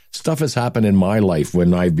 stuff has happened in my life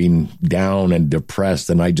when I've been down and depressed,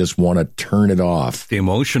 and I just want to turn it off. The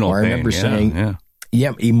emotional pain. I remember saying,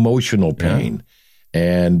 emotional pain. Yeah.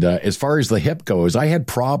 And as far as the hip goes, I had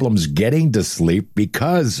problems getting to sleep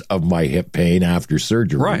because of my hip pain after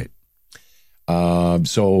surgery. Right.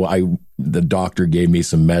 So the doctor gave me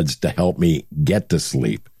some meds to help me get to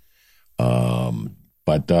sleep.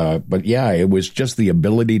 But yeah, it was just the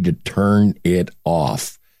ability to turn it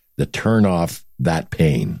off, to turn off that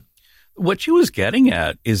pain. What she was getting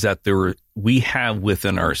at is that we have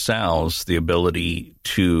within ourselves the ability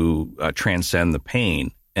to transcend the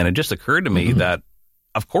pain. And it just occurred to me that,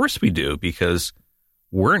 of course we do, because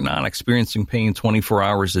we're not experiencing pain 24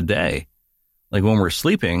 hours a day. Like when we're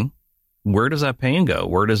sleeping, where does that pain go?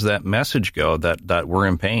 Where does that message go that we're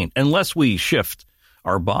in pain? Unless we shift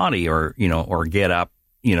our body or get up,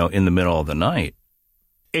 in the middle of the night.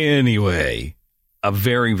 Anyway, a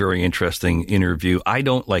very, very interesting interview. I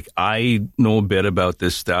know a bit about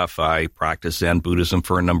this stuff. I practiced Zen Buddhism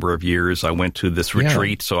for a number of years. I went to this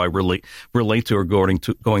retreat, so I relate to her going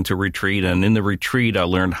to retreat. And in the retreat, I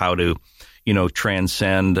learned how to,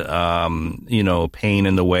 transcend, pain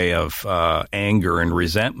in the way of anger and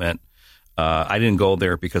resentment. I didn't go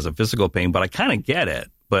there because of physical pain, but I kind of get it.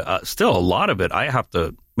 But still, a lot of it, I have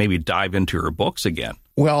to maybe dive into her books again.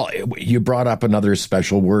 Well, you brought up another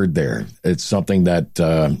special word there. It's something that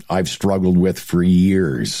I've struggled with for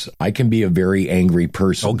years. I can be a very angry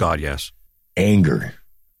person. Oh, God, yes. Anger.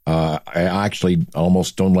 I actually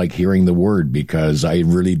almost don't like hearing the word because I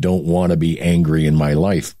really don't want to be angry in my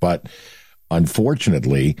life. But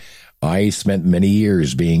unfortunately, I spent many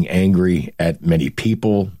years being angry at many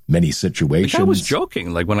people, many situations. I was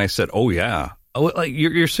joking, like when I said, "Oh yeah," like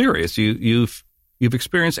you're serious. You've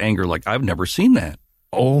experienced anger like I've never seen that.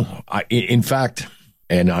 Oh, in fact,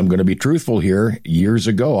 and I'm going to be truthful here. Years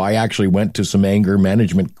ago, I actually went to some anger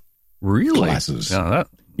management classes. Yeah,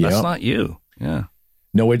 that's not you. Yeah.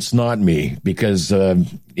 No, it's not me because but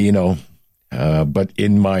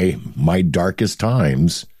in my darkest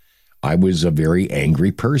times, I was a very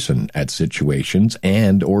angry person at situations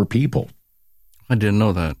and or people. I didn't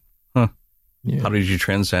know that. Huh. Yeah. How did you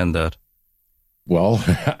transcend that? Well,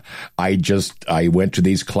 I went to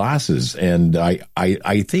these classes, and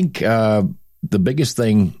I think the biggest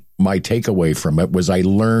thing, my takeaway from it was I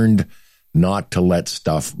learned not to let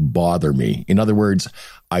stuff bother me. In other words,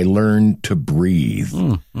 I learned to breathe.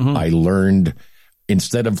 Mm-hmm. I learned,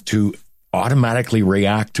 instead of to automatically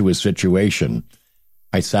react to a situation,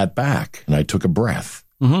 I sat back and I took a breath.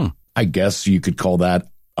 Mm-hmm. I guess you could call that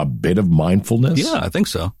a bit of mindfulness. Yeah, I think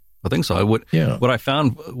so. I think so. What I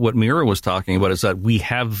found, what Meera was talking about, is that we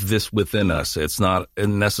have this within us. It's not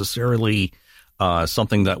necessarily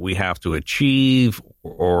something that we have to achieve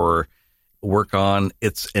or work on.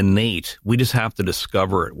 It's innate. We just have to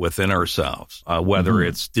discover it within ourselves, whether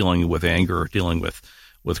it's dealing with anger or dealing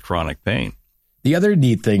with chronic pain. The other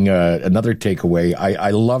neat thing, another takeaway,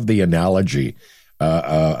 I love the analogy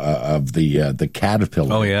of the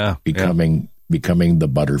caterpillar becoming the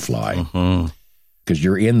butterfly. Mm-hmm. Because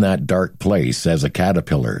you're in that dark place as a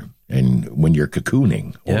caterpillar, and when you're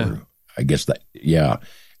cocooning, or I guess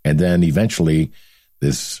and then eventually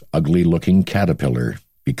this ugly-looking caterpillar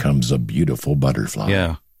becomes a beautiful butterfly.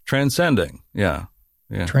 Yeah, transcending. Yeah.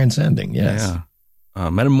 Transcending. Yes. Yeah.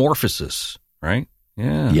 Metamorphosis. Right.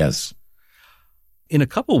 Yeah. Yes. In a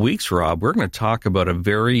couple of weeks, Rob, we're going to talk about a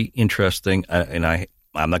very interesting, and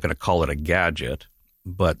I'm not going to call it a gadget,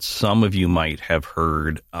 but some of you might have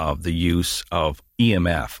heard of the use of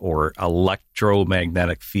EMF, or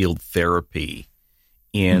electromagnetic field therapy,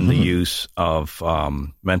 in the use of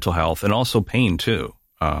mental health and also pain too,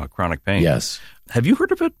 chronic pain. Yes. Have you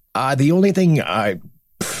heard of it? The only thing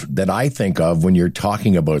that I think of when you're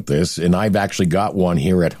talking about this, and I've actually got one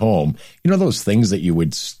here at home, you know those things that you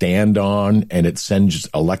would stand on and it sends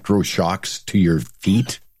electroshocks to your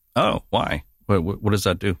feet? Oh, why? What does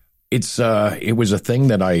that do? It was a thing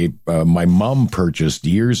that my mom purchased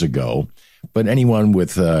years ago, but anyone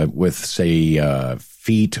with say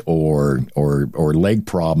feet or leg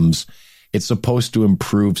problems, it's supposed to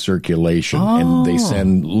improve circulation, and they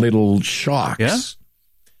send little shocks. Yeah.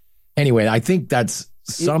 Anyway, I think that's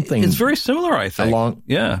something. It's very similar, I think. I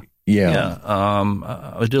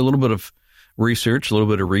did a little bit of research, a little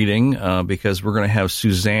bit of reading, because we're going to have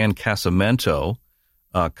Suzanne Casamento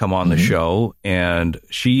come on the show, and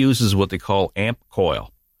she uses what they call amp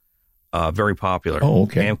coil. Very popular. Oh,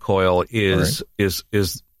 okay. Amp coil is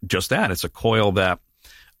just that. It's a coil that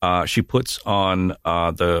she puts on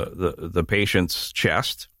the patient's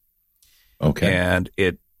chest. Okay. And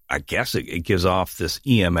I guess it gives off this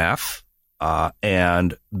EMF,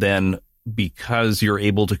 and then because you're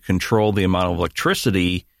able to control the amount of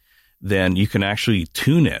electricity, then you can actually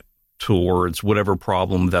tune it towards whatever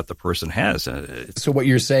problem that the person has. So what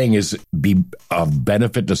you're saying is be of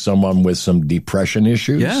benefit to someone with some depression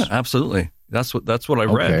issues? Yeah, absolutely. That's what I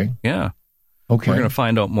read. Okay. Yeah. Okay. We're going to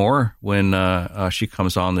find out more when she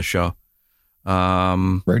comes on the show.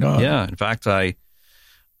 Right on. Yeah. In fact, I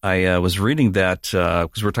was reading that,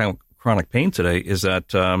 because we're talking about chronic pain today, is that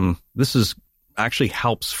this is actually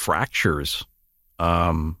helps fractures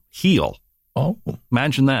heal. Oh.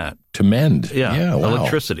 Imagine that. To mend. Yeah. Wow.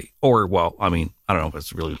 Electricity. Or, well, I mean, I don't know if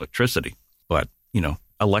it's really electricity, but,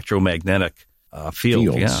 electromagnetic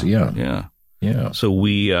field. Fields. Yeah. So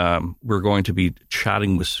we're going to be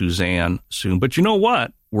chatting with Suzanne soon. But you know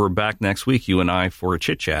what? We're back next week, you and I, for a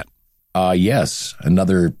chit chat. Yes.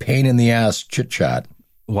 Another pain in the ass chit chat.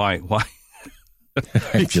 Why?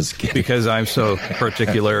 I'm just kidding. Because I'm so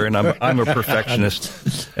particular, and I'm a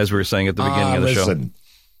perfectionist, as we were saying at the beginning of the show.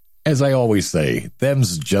 As I always say,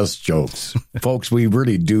 them's just jokes. Folks, we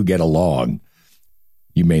really do get along.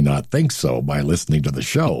 You may not think so by listening to the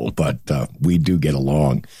show, but we do get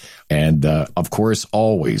along. And, of course,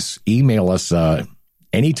 always email us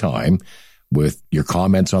anytime with your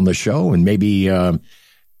comments on the show, and maybe a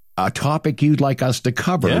topic you'd like us to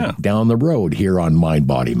cover down the road here on Mind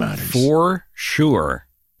Body Matters. For sure.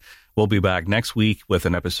 We'll be back next week with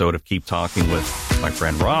an episode of Keep Talking with my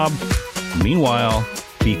friend Rob. Meanwhile,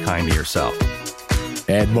 be kind to yourself.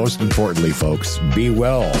 And most importantly, folks, be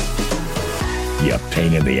well. You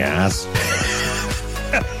pain in the ass.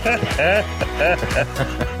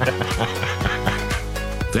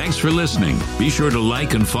 Thanks for listening. Be sure to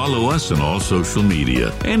like and follow us on all social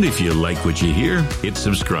media. And if you like what you hear, hit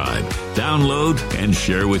subscribe, download, and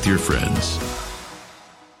share with your friends.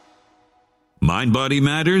 Mind Body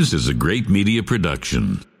Matters is a great media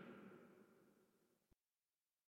production.